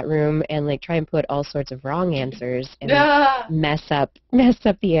his chat room and like try and put all sorts of wrong answers and mess up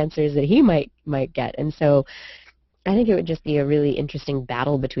the answers that he might get. And so I think it would just be a really interesting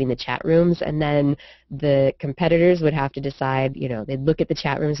battle between the chat rooms, and then the competitors would have to decide, they'd look at the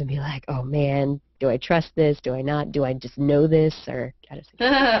chat rooms and be like, oh man, do I trust this? Do I not? Do I just know this? Or I just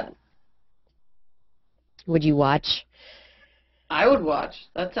think Would you watch? I would watch.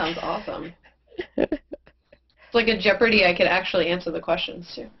 That sounds awesome. It's like a Jeopardy I could actually answer the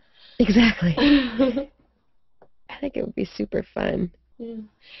questions to. Exactly. I think it would be super fun. Yeah.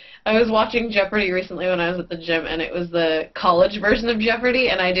 I was watching Jeopardy recently when I was at the gym, and it was the college version of Jeopardy,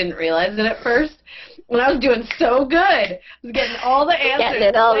 and I didn't realize it at first. When I was doing so good, I was getting all the answers. Getting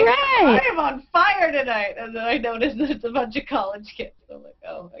it all right. I am on fire tonight. And then I noticed that it's a bunch of college kids. I'm like,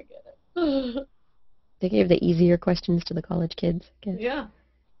 oh, I get it. They gave the easier questions to the college kids. Yeah.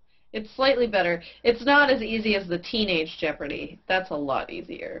 It's slightly better. It's not as easy as the teenage Jeopardy. That's a lot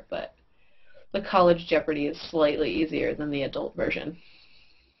easier, but the college Jeopardy is slightly easier than the adult version.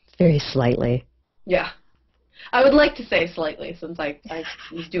 Very slightly. Yeah. I would like to say slightly, since I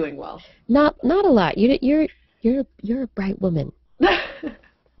was doing well. Not a lot. You're a bright woman. That's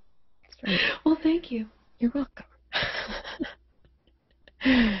right. Well, thank you. You're welcome.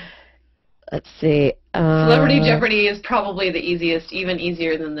 Let's see. Celebrity Jeopardy is probably the easiest, even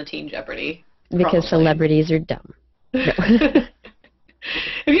easier than the Teen Jeopardy. Because celebrities are dumb. No.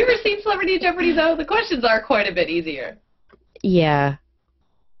 Have you ever seen Celebrity Jeopardy, though? The questions are quite a bit easier. Yeah.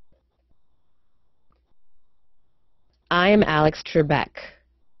 I am Alex Trebek.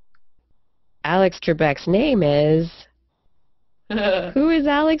 Alex Trebek's name is... Who is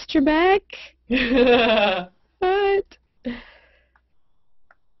Alex Trebek? What?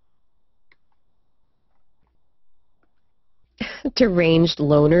 Deranged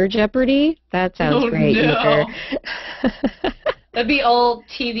Loner Jeopardy? That sounds great, no. Euchre. That'd be all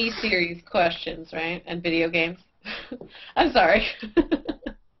TV series questions, right? And video games. I'm sorry.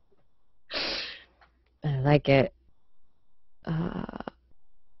 I like it.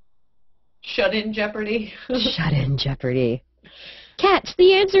 Shut-in Jeopardy. Shut-in Jeopardy. Cats.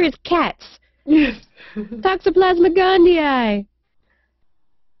 The answer is cats. Yes. Toxoplasma gondii.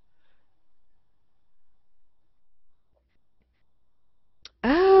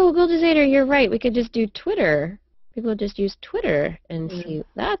 Oh, Goldizator, you're right. We could just do Twitter. People would just use Twitter and see.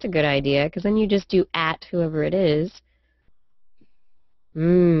 That's a good idea, because then you just do @ whoever it is.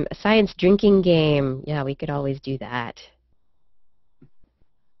 A science drinking game. Yeah, we could always do that.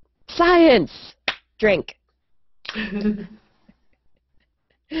 Science! Drink.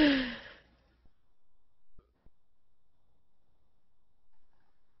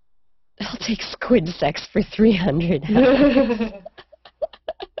 I'll take squid sex for 300 hours.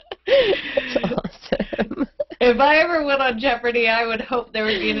 That's awesome. If I ever went on Jeopardy, I would hope there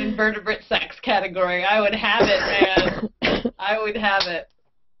would be an invertebrate sex category. I would have it, man. I would have it.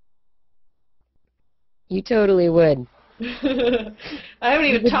 You totally would. I haven't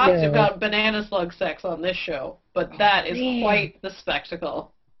even talked about banana slug sex on this show, but that is quite the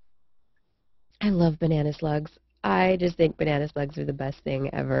spectacle. I love banana slugs. I just think banana slugs are the best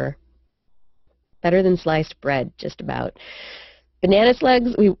thing ever. Better than sliced bread, just about. Banana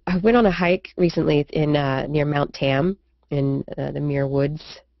slugs, I went on a hike recently in near Mount Tam in the Muir Woods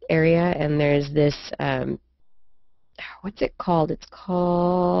area, and there's this, what's it called? It's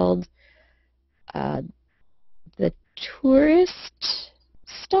called the tourist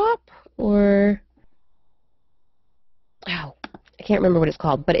stop, or, I can't remember what it's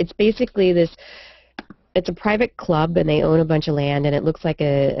called, but it's basically this, it's a private club, and they own a bunch of land, and it looks like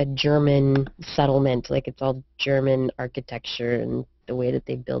a German settlement, like it's all German architecture and the way that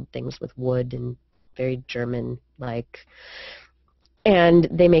they build things with wood and very German-like. And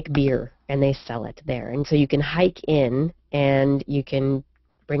they make beer, and they sell it there. And so you can hike in, and you can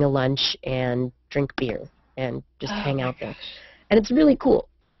bring a lunch and drink beer and just hang out there. And it's really cool.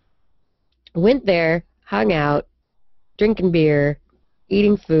 Went there, hung out, drinking beer,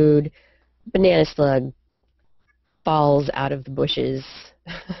 eating food, banana slug falls out of the bushes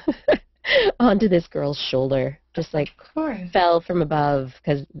onto this girl's shoulder, just like fell from above,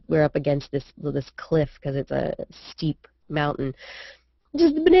 because we're up against this cliff because it's a steep mountain.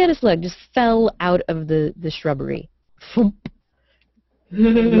 Just the banana slug just fell out of the shrubbery. The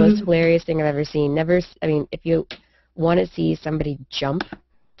most hilarious thing I've ever seen. I mean, if you want to see somebody jump,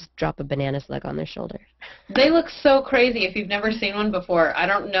 just drop a banana slug on their shoulder. They look so crazy. If you've never seen one before, I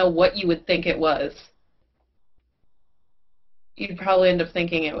don't know what you would think it was. You'd probably end up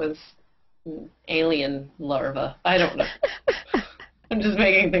thinking it was an alien larva. I don't know. I'm just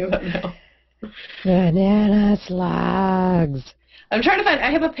making things up now. Banana slugs. I'm trying to find, I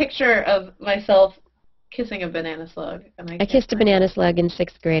have a picture of myself kissing a banana slug. And I kissed a banana slug in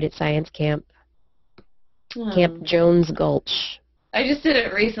 6th grade at science camp. Camp Jones Gulch. I just did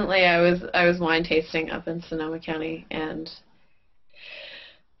it recently. I was wine tasting up in Sonoma County, and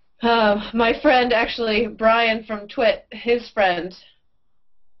my friend, actually, Brian from Twit, his friend,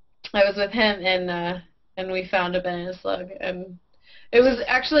 I was with him, and we found a banana slug, and it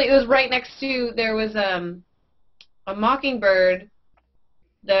was right next to, there was a mockingbird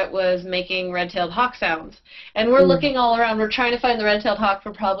that was making red-tailed hawk sounds, and we're looking all around. We're trying to find the red-tailed hawk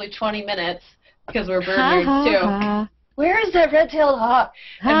for probably 20 minutes because we're bird nerds too. Where is that red-tailed hawk?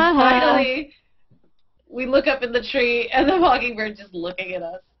 And finally, we look up in the tree, and the mockingbird's just looking at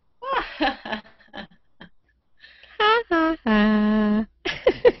us. Ha ha ha.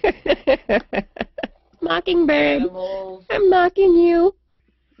 Mockingbird, Animals. I'm mocking you.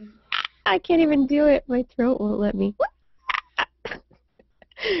 I can't even do it. My throat won't let me.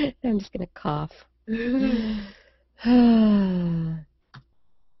 I'm just going to cough. I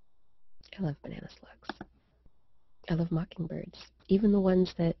love banana slugs. I love mockingbirds. Even the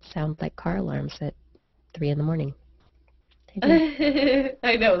ones that sound like car alarms at 3 in the morning.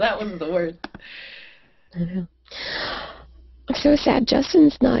 I know, that one's the worst. I know. I'm so sad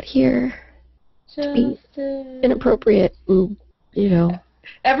Justin's not here. Justin. Inappropriate and,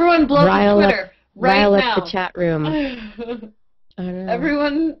 Everyone blow up Twitter right rile now. up the chat room. I don't know.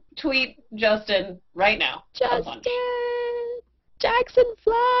 Everyone tweet Justin right now. Justin! Jackson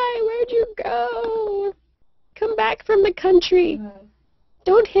Fly, where'd you go? Come back from the country.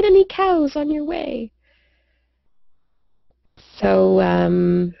 Don't hit any cows on your way. So,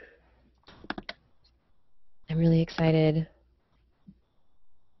 I'm really excited.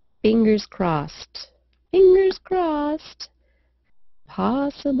 Fingers crossed. Fingers crossed.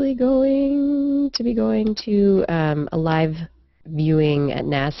 Possibly going to a live viewing at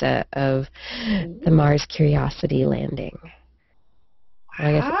NASA of the Mars Curiosity landing. Well,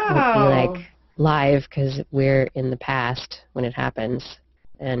 I guess it won't be like live because we're in the past when it happens.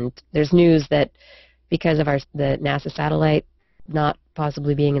 And there's news that because of the NASA satellite not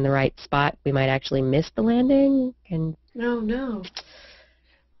possibly being in the right spot, we might actually miss the landing. And no.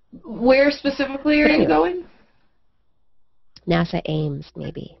 Where specifically are you going? NASA Ames,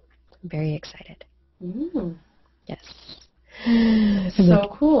 maybe. I'm very excited. Yes.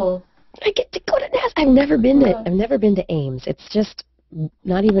 So cool. I get to go to NASA. I've never been to Ames. It's just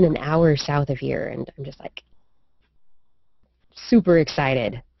not even an hour south of here, and I'm just like super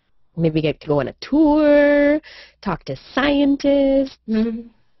excited. Maybe get to go on a tour, talk to scientists,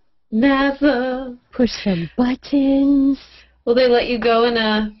 NASA, push some buttons. Will they let you go in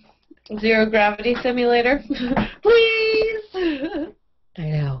a zero gravity simulator? Please! I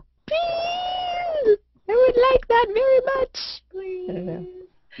know. Please! I would like that very much. Please. I don't know.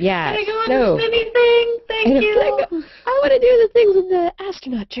 Yeah. Can I go on no. the spinny thing? Thank you. I want to do the things that the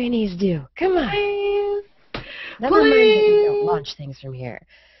astronaut trainees do. Come on. Please. Never mind that we don't launch things from here.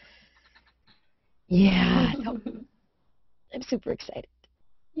 Yeah. I'm super excited.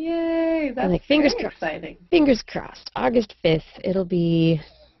 Yay. That's like, fingers very crossed. exciting. Fingers crossed. August 5th, it'll be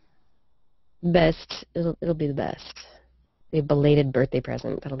best. It'll be the best. A belated birthday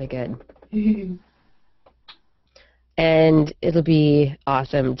present. That'll be good. And it'll be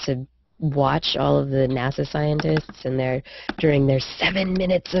awesome to watch all of the NASA scientists and during their 7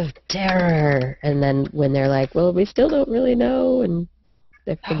 minutes of terror, and then when they're like, well, we still don't really know, and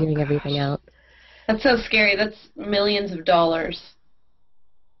they're figuring everything out. That's so scary. That's millions of dollars.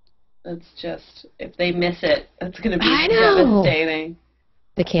 That's just, if they miss it, that's going to be devastating.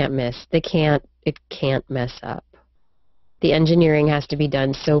 They can't miss. It can't mess up. The engineering has to be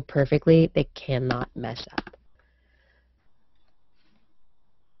done so perfectly, they cannot mess up.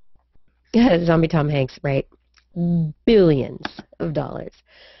 Yeah, Zombie Tom Hanks, right? Billions of dollars.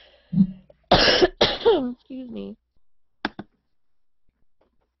 Excuse me.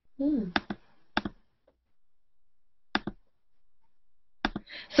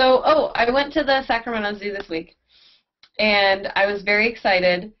 So, I went to the Sacramento Zoo this week, and I was very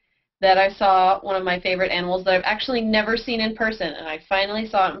excited that I saw one of my favorite animals that I've actually never seen in person, and I finally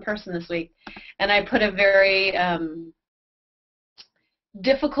saw it in person this week. And I put a very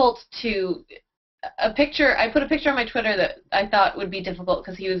difficult to a picture. I put a picture on my Twitter that I thought would be difficult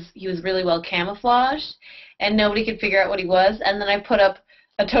because he was really well camouflaged, and nobody could figure out what he was. And then I put up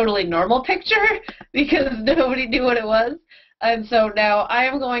a totally normal picture because nobody knew what it was. And so now I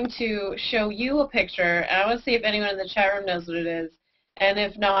am going to show you a picture, and I want to see if anyone in the chat room knows what it is. And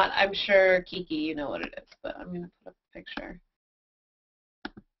if not, I'm sure, Kiki, you know what it is. But I'm going to put up a picture.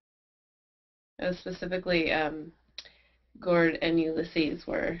 It was specifically Gord and Ulysses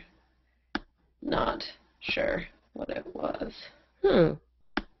were not sure what it was. But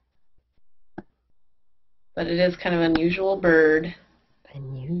it is kind of an unusual bird.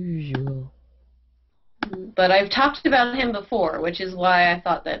 Unusual. But I've talked about him before, which is why I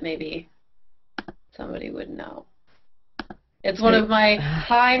thought that maybe somebody would know. It's one of my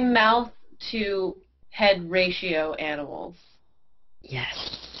high mouth to head ratio animals.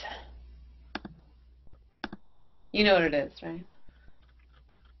 Yes. You know what it is, right?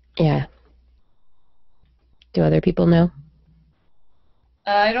 Yeah. Do other people know?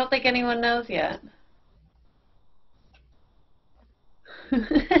 I don't think anyone knows yet.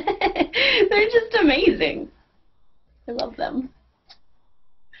 They're just amazing. I love them.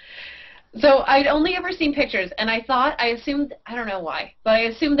 So I'd only ever seen pictures, and I assumed, I don't know why, but I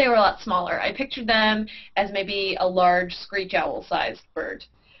assumed they were a lot smaller. I pictured them as maybe a large screech owl-sized bird.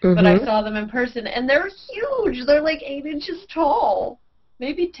 But I saw them in person, and they're huge. They're like 8 inches tall,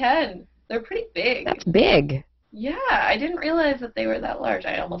 maybe 10. They're pretty big. That's big. Yeah, I didn't realize that they were that large.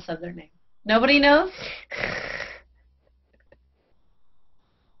 I almost said their name. Nobody knows?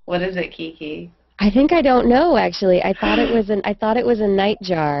 What is it, Kiki? I think I don't know, actually. I thought it was a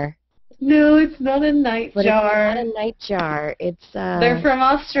nightjar. No, it's not a nightjar. But it's not a nightjar. It's They're from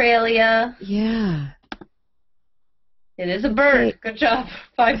Australia. Yeah. It is a bird. Okay. Good job.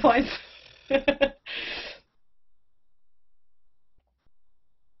 5 points.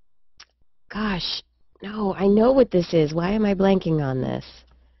 Gosh, no, I know what this is. Why am I blanking on this?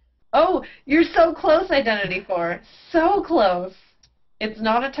 Oh, you're so close, Identity 4. So close. It's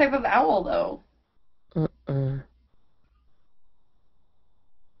not a type of owl, though.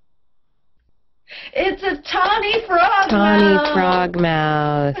 It's a tawny frogmouth. Tawny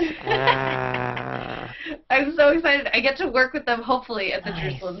frogmouth. Ah. I'm so excited. I get to work with them, hopefully, at the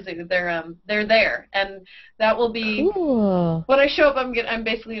Jerusalem Zoo. They're there, and that will be cool. When I show up. I'm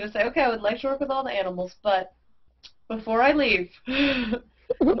basically going to say, okay, I would like to work with all the animals, but before I leave,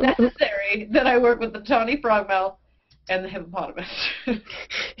 necessary that I work with the tawny frogmouth and the hippopotamus.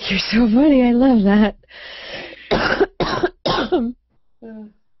 You're so funny. I love that.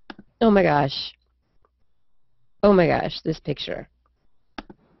 Oh my gosh. Oh my gosh, this picture.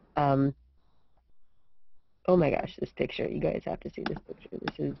 Oh my gosh, this picture. You guys have to see this picture.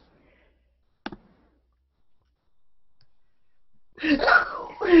 This is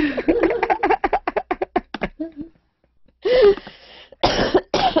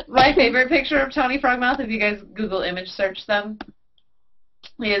my favorite picture of tawny frogmouth, if you guys Google image search them,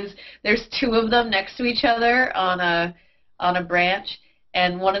 is there's two of them next to each other on a branch,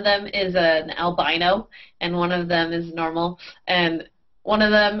 and one of them is an albino, and one of them is normal, and one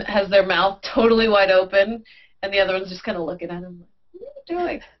of them has their mouth totally wide open, and the other one's just kind of looking at him like, what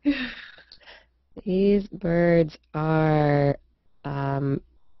are you doing? These birds are, can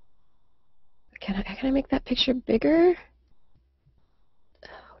I make that picture bigger?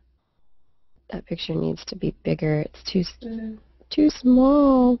 Oh, that picture needs to be bigger. It's too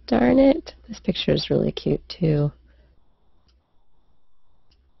small, darn it. This picture is really cute too.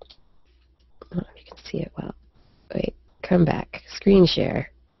 I don't know if you can see it well. Wait, come back. Screen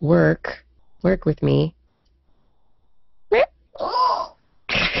share. Work with me. Oh.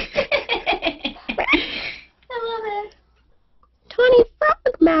 I love it. Tawny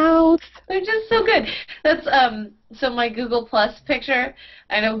frogmouth. They're just so good. That's so my Google Plus picture.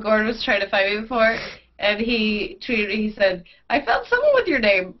 I know Gord was trying to find me before, and he tweeted. He said, "I found someone with your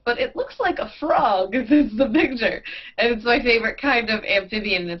name, but it looks like a frog." This is the picture, and it's my favorite kind of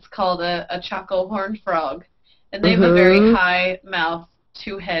amphibian. It's called a Chaco horned frog, and they have a very high mouth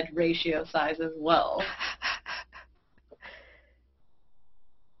to head ratio size as well.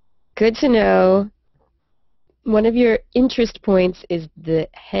 Good to know. One of your interest points is the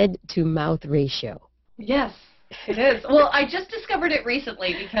head-to-mouth ratio. Yes, it is. Well, I just discovered it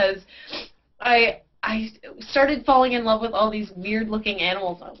recently because I started falling in love with all these weird-looking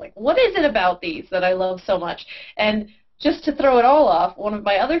animals. I was like, what is it about these that I love so much? And just to throw it all off, one of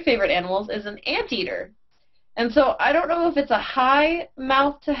my other favorite animals is an anteater. And so I don't know if it's a high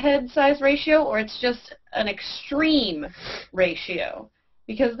mouth-to-head size ratio or it's just an extreme ratio,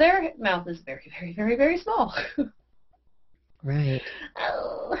 because their mouth is very, very, very, very small. Right.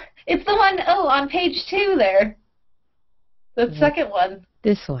 Oh, it's the one, on page 2 there. The second one.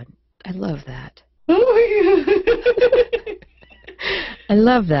 This one. I love that. I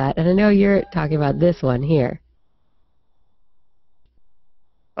love that. And I know you're talking about this one here.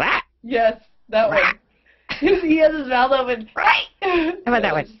 Yes, that one. He has his mouth open. Right. How about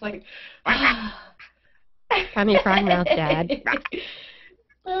that one? Just like, Tawny frogmouth, Dad.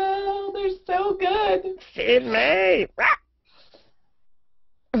 Oh, they're so good. Feed me.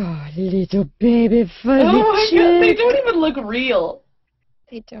 Oh, little baby fuzzy God, they don't even look real.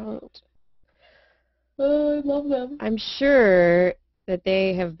 They don't. Oh, I love them. I'm sure that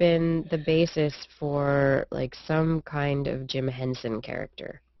they have been the basis for, like, some kind of Jim Henson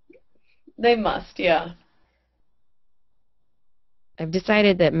character. They must, yeah. I've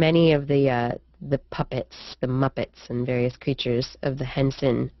decided that many of the puppets, the Muppets, and various creatures of the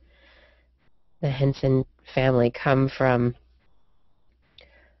Henson family come from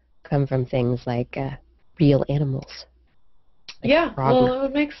things like real animals. Like yeah, well, it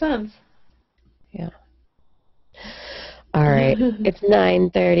would make sense. Yeah. All right, it's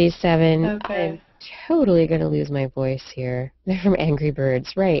 9:37. Okay. I'm totally going to lose my voice here. They're from Angry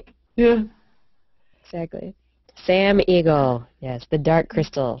Birds, right? Yeah. Exactly. Sam Eagle. Yes, the Dark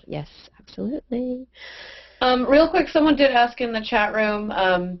Crystal. Yes, absolutely. Real quick, someone did ask in the chat room,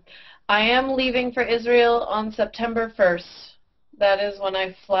 I am leaving for Israel on September 1st. That is when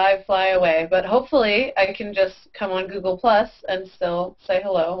I fly away. But hopefully I can just come on Google Plus and still say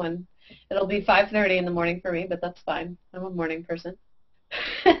hello. And it'll be 5:30 in the morning for me, but that's fine. I'm a morning person.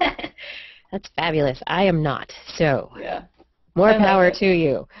 That's fabulous. I am not. So yeah. More power to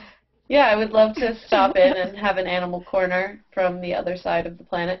you. Yeah, I would love to stop in and have an animal corner from the other side of the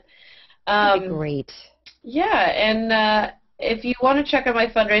planet. That'd be great. Yeah, and if you want to check out my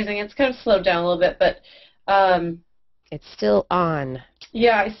fundraising, it's kind of slowed down a little bit, but it's still on.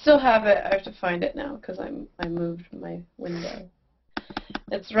 Yeah, I still have it. I have to find it now because I moved my window.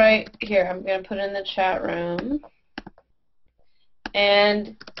 It's right here. I'm going to put it in the chat room.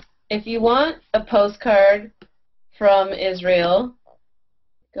 And if you want a postcard from Israel,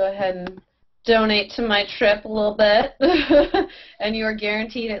 go ahead and donate to my trip a little bit, and you are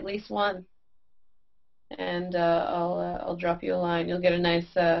guaranteed at least one. And I'll drop you a line. You'll get a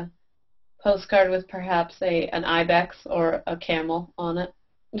nice postcard with perhaps an ibex or a camel on it.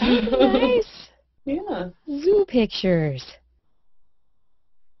 Nice. Yeah. Zoo pictures.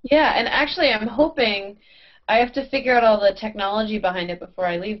 Yeah, and actually I'm hoping, I have to figure out all the technology behind it before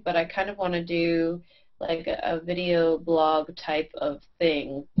I leave, but I kind of want to do like a video blog type of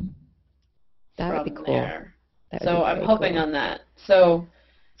thing. That would be cool. There. So I'm hoping on that. So,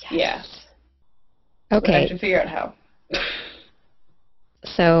 yes. Yeah. Okay. But I have to figure out how.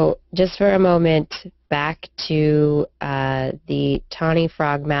 So, just for a moment, back to the tawny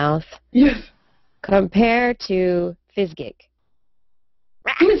frogmouth. Yes. Compare to Fizzgig.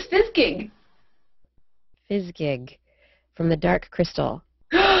 Who's Fizzgig. Fizzgig from the Dark Crystal.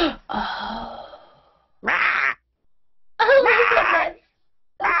 Oh. Rah! Oh my goodness.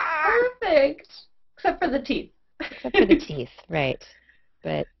 That's perfect. Except for the teeth. Except for the teeth, right.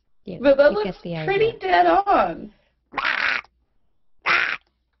 But, yeah, But that you looks get the idea. pretty dead on. I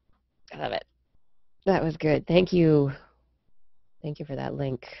love it. That was good. Thank you. Thank you for that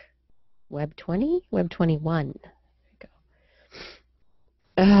link. Web 20? Web 21. There you go.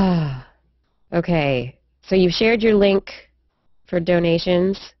 Ah, okay. So you've shared your link for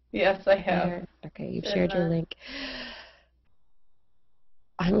donations. Yes, I have. Okay, you've shared your link.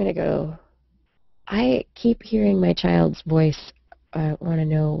 I'm going to go. I keep hearing my child's voice. I want to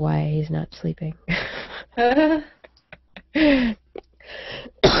know why he's not sleeping.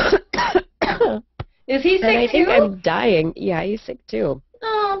 Is he sick and I too? think I'm dying. Yeah, he's sick too.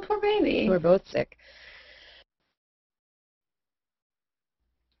 Oh, poor baby. We're both sick.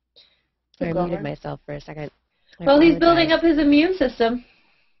 I muted myself for a second. Well, he's building up his immune system.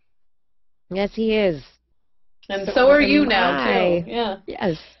 Yes, he is. And so are you now, too. Yeah.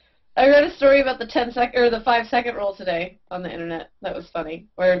 Yes. I read a story about the 5-second rule today on the internet. That was funny.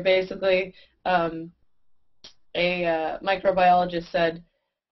 Where basically a microbiologist said,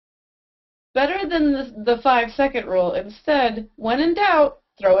 better than the 5-second rule. Instead, when in doubt,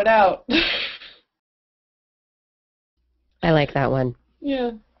 throw it out. I like that one.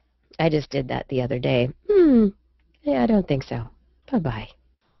 Yeah. I just did that the other day. Yeah, I don't think so. Bye-bye.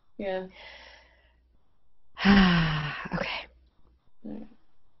 Yeah. Okay.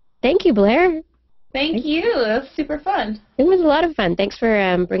 Thank you, Blair. Thank you. That was super fun. It was a lot of fun. Thanks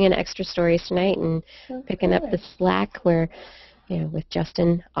for bringing extra stories tonight and picking up the slack where, with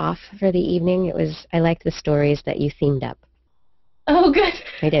Justin off for the evening. I liked the stories that you themed up. Oh, good.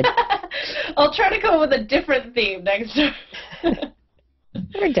 I did. I'll try to come up with a different theme next time.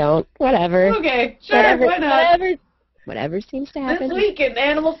 Or don't. Whatever. Okay, sure, why not? Whatever seems to happen. This week in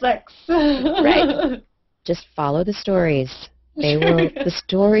animal sex. Right. Just follow the stories. The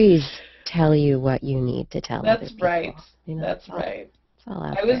stories tell you what you need to tell other people. Right. That's right. It's all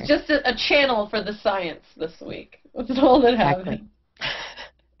out I was just a channel for the science this week. That's all that happened.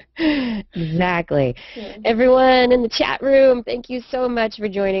 Exactly. Yeah. Everyone in the chat room, thank you so much for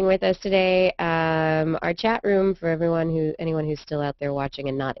joining with us today. Our chat room, for anyone who's still out there watching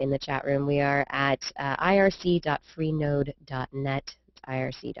and not in the chat room, we are at irc.freenode.net.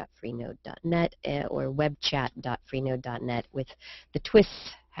 irc.freenode.net or webchat.freenode.net with the TWIS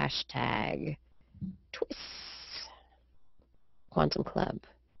hashtag. TWIS. Quantum Club.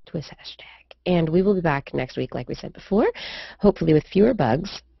 TWIS hashtag. And we will be back next week, like we said before, hopefully with fewer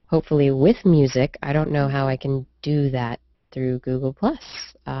bugs. Hopefully with music. I don't know how I can do that through Google+.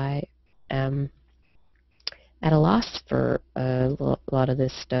 I am at a loss for a lot of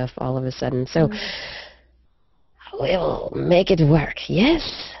this stuff all of a sudden. So we'll make it work. Yes.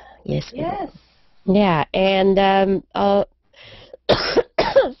 Yes. Yes. Yeah, and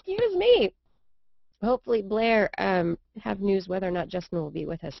excuse me. Hopefully Blair have news whether or not Justin will be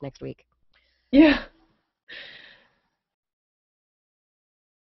with us next week. Yeah.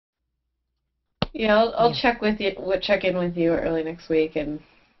 Yeah, I'll check in with you early next week, and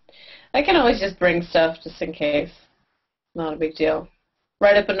I can always just bring stuff just in case. Not a big deal.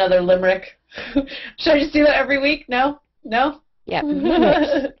 Write up another limerick. Should I just do that every week? No? No? Yeah,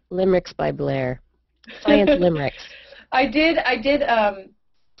 limericks. Limericks by Blair. Science limericks. I did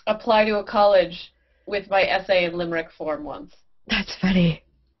apply to a college with my essay in limerick form once. That's funny.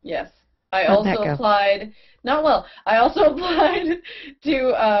 Yes. I also applied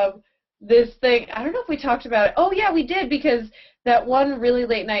to this thing. I don't know if we talked about it. Oh, yeah, we did, because that one really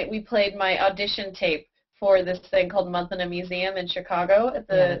late night we played my audition tape for this thing called Month in a Museum in Chicago at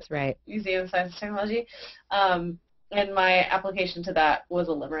the Museum of Science and Technology. And my application to that was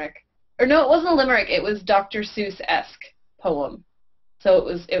a limerick. Or no, it wasn't a limerick. It was Dr. Seuss-esque poem. So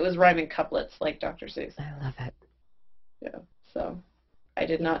it was rhyming couplets like Dr. Seuss. I love it. Yeah. So I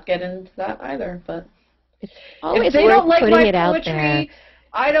did not get into that either. But if they don't like my poetry,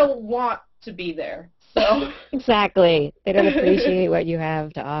 I don't want to be there. So exactly. They don't appreciate what you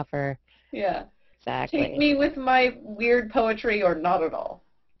have to offer. Yeah. Exactly. Take me with my weird poetry or not at all.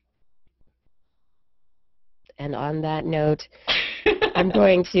 And on that note, I'm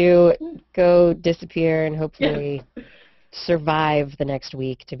going to go disappear and hopefully survive the next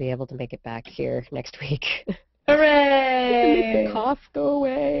week to be able to make it back here next week. Hooray! Make the cough go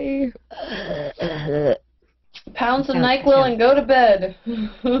away. Pound some NyQuil and go to bed.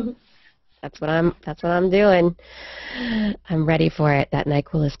 That's what I'm doing. I'm ready for it. That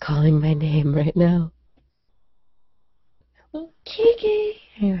NyQuil is calling my name right now. Kiki.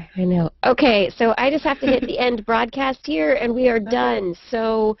 Anyway, I know. Okay, so I just have to hit the end broadcast here, and we are done.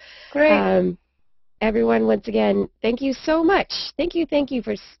 So, Great. everyone, once again, thank you so much. Thank you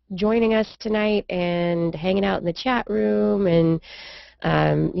for joining us tonight and hanging out in the chat room. And,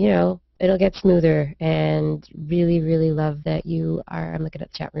 you know, it'll get smoother. And really love that you are. I'm looking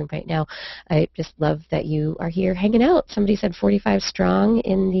at the chat room right now. I just love that you are here hanging out. Somebody said 45 strong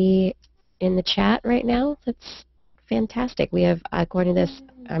in the chat right now. That's fantastic. We have, according to this,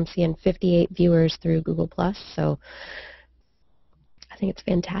 I'm seeing 58 viewers through Google+, so I think it's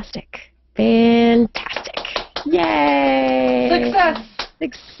fantastic. Fantastic. Yay!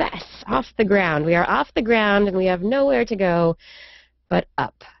 Success. Off the ground. We are off the ground, and we have nowhere to go but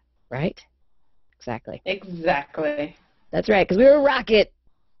up, right? Exactly. That's right, because we're a rocket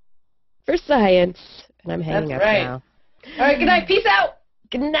for science, and I'm hanging up now. All right, good night. Peace out.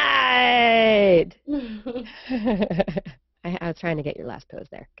 Good night. I was trying to get your last pose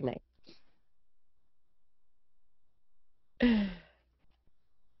there. Good night.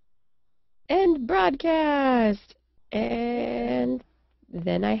 End broadcast. And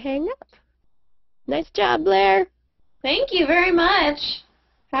then I hang up. Nice job, Blair. Thank you very much.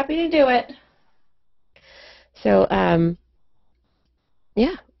 Happy to do it. So,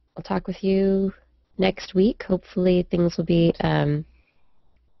 yeah, I'll talk with you next week. Hopefully things will be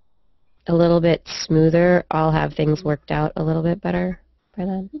a little bit smoother. I'll have things worked out a little bit better by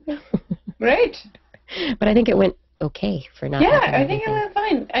then. Okay. Great. But I think it went okay for now. Yeah, I think it went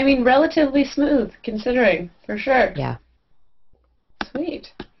fine. I mean, relatively smooth, considering, for sure. Yeah.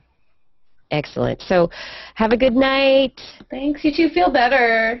 Sweet. Excellent. So, have a good night. Thanks. You too. Feel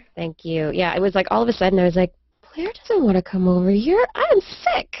better. Thank you. Yeah, it was like all of a sudden I was like, Blair doesn't want to come over here. I'm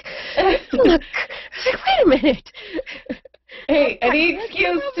sick. Look. I was like, wait a minute. Hey, any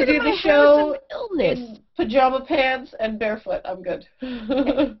excuse to do the show in pajama pants and barefoot, I'm good.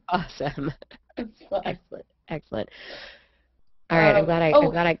 Awesome. It's fun. Excellent. All right, I'm glad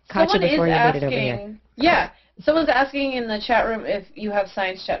I caught you before you made it over here. Yeah, someone's asking in the chat room if you have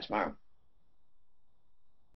science chat tomorrow.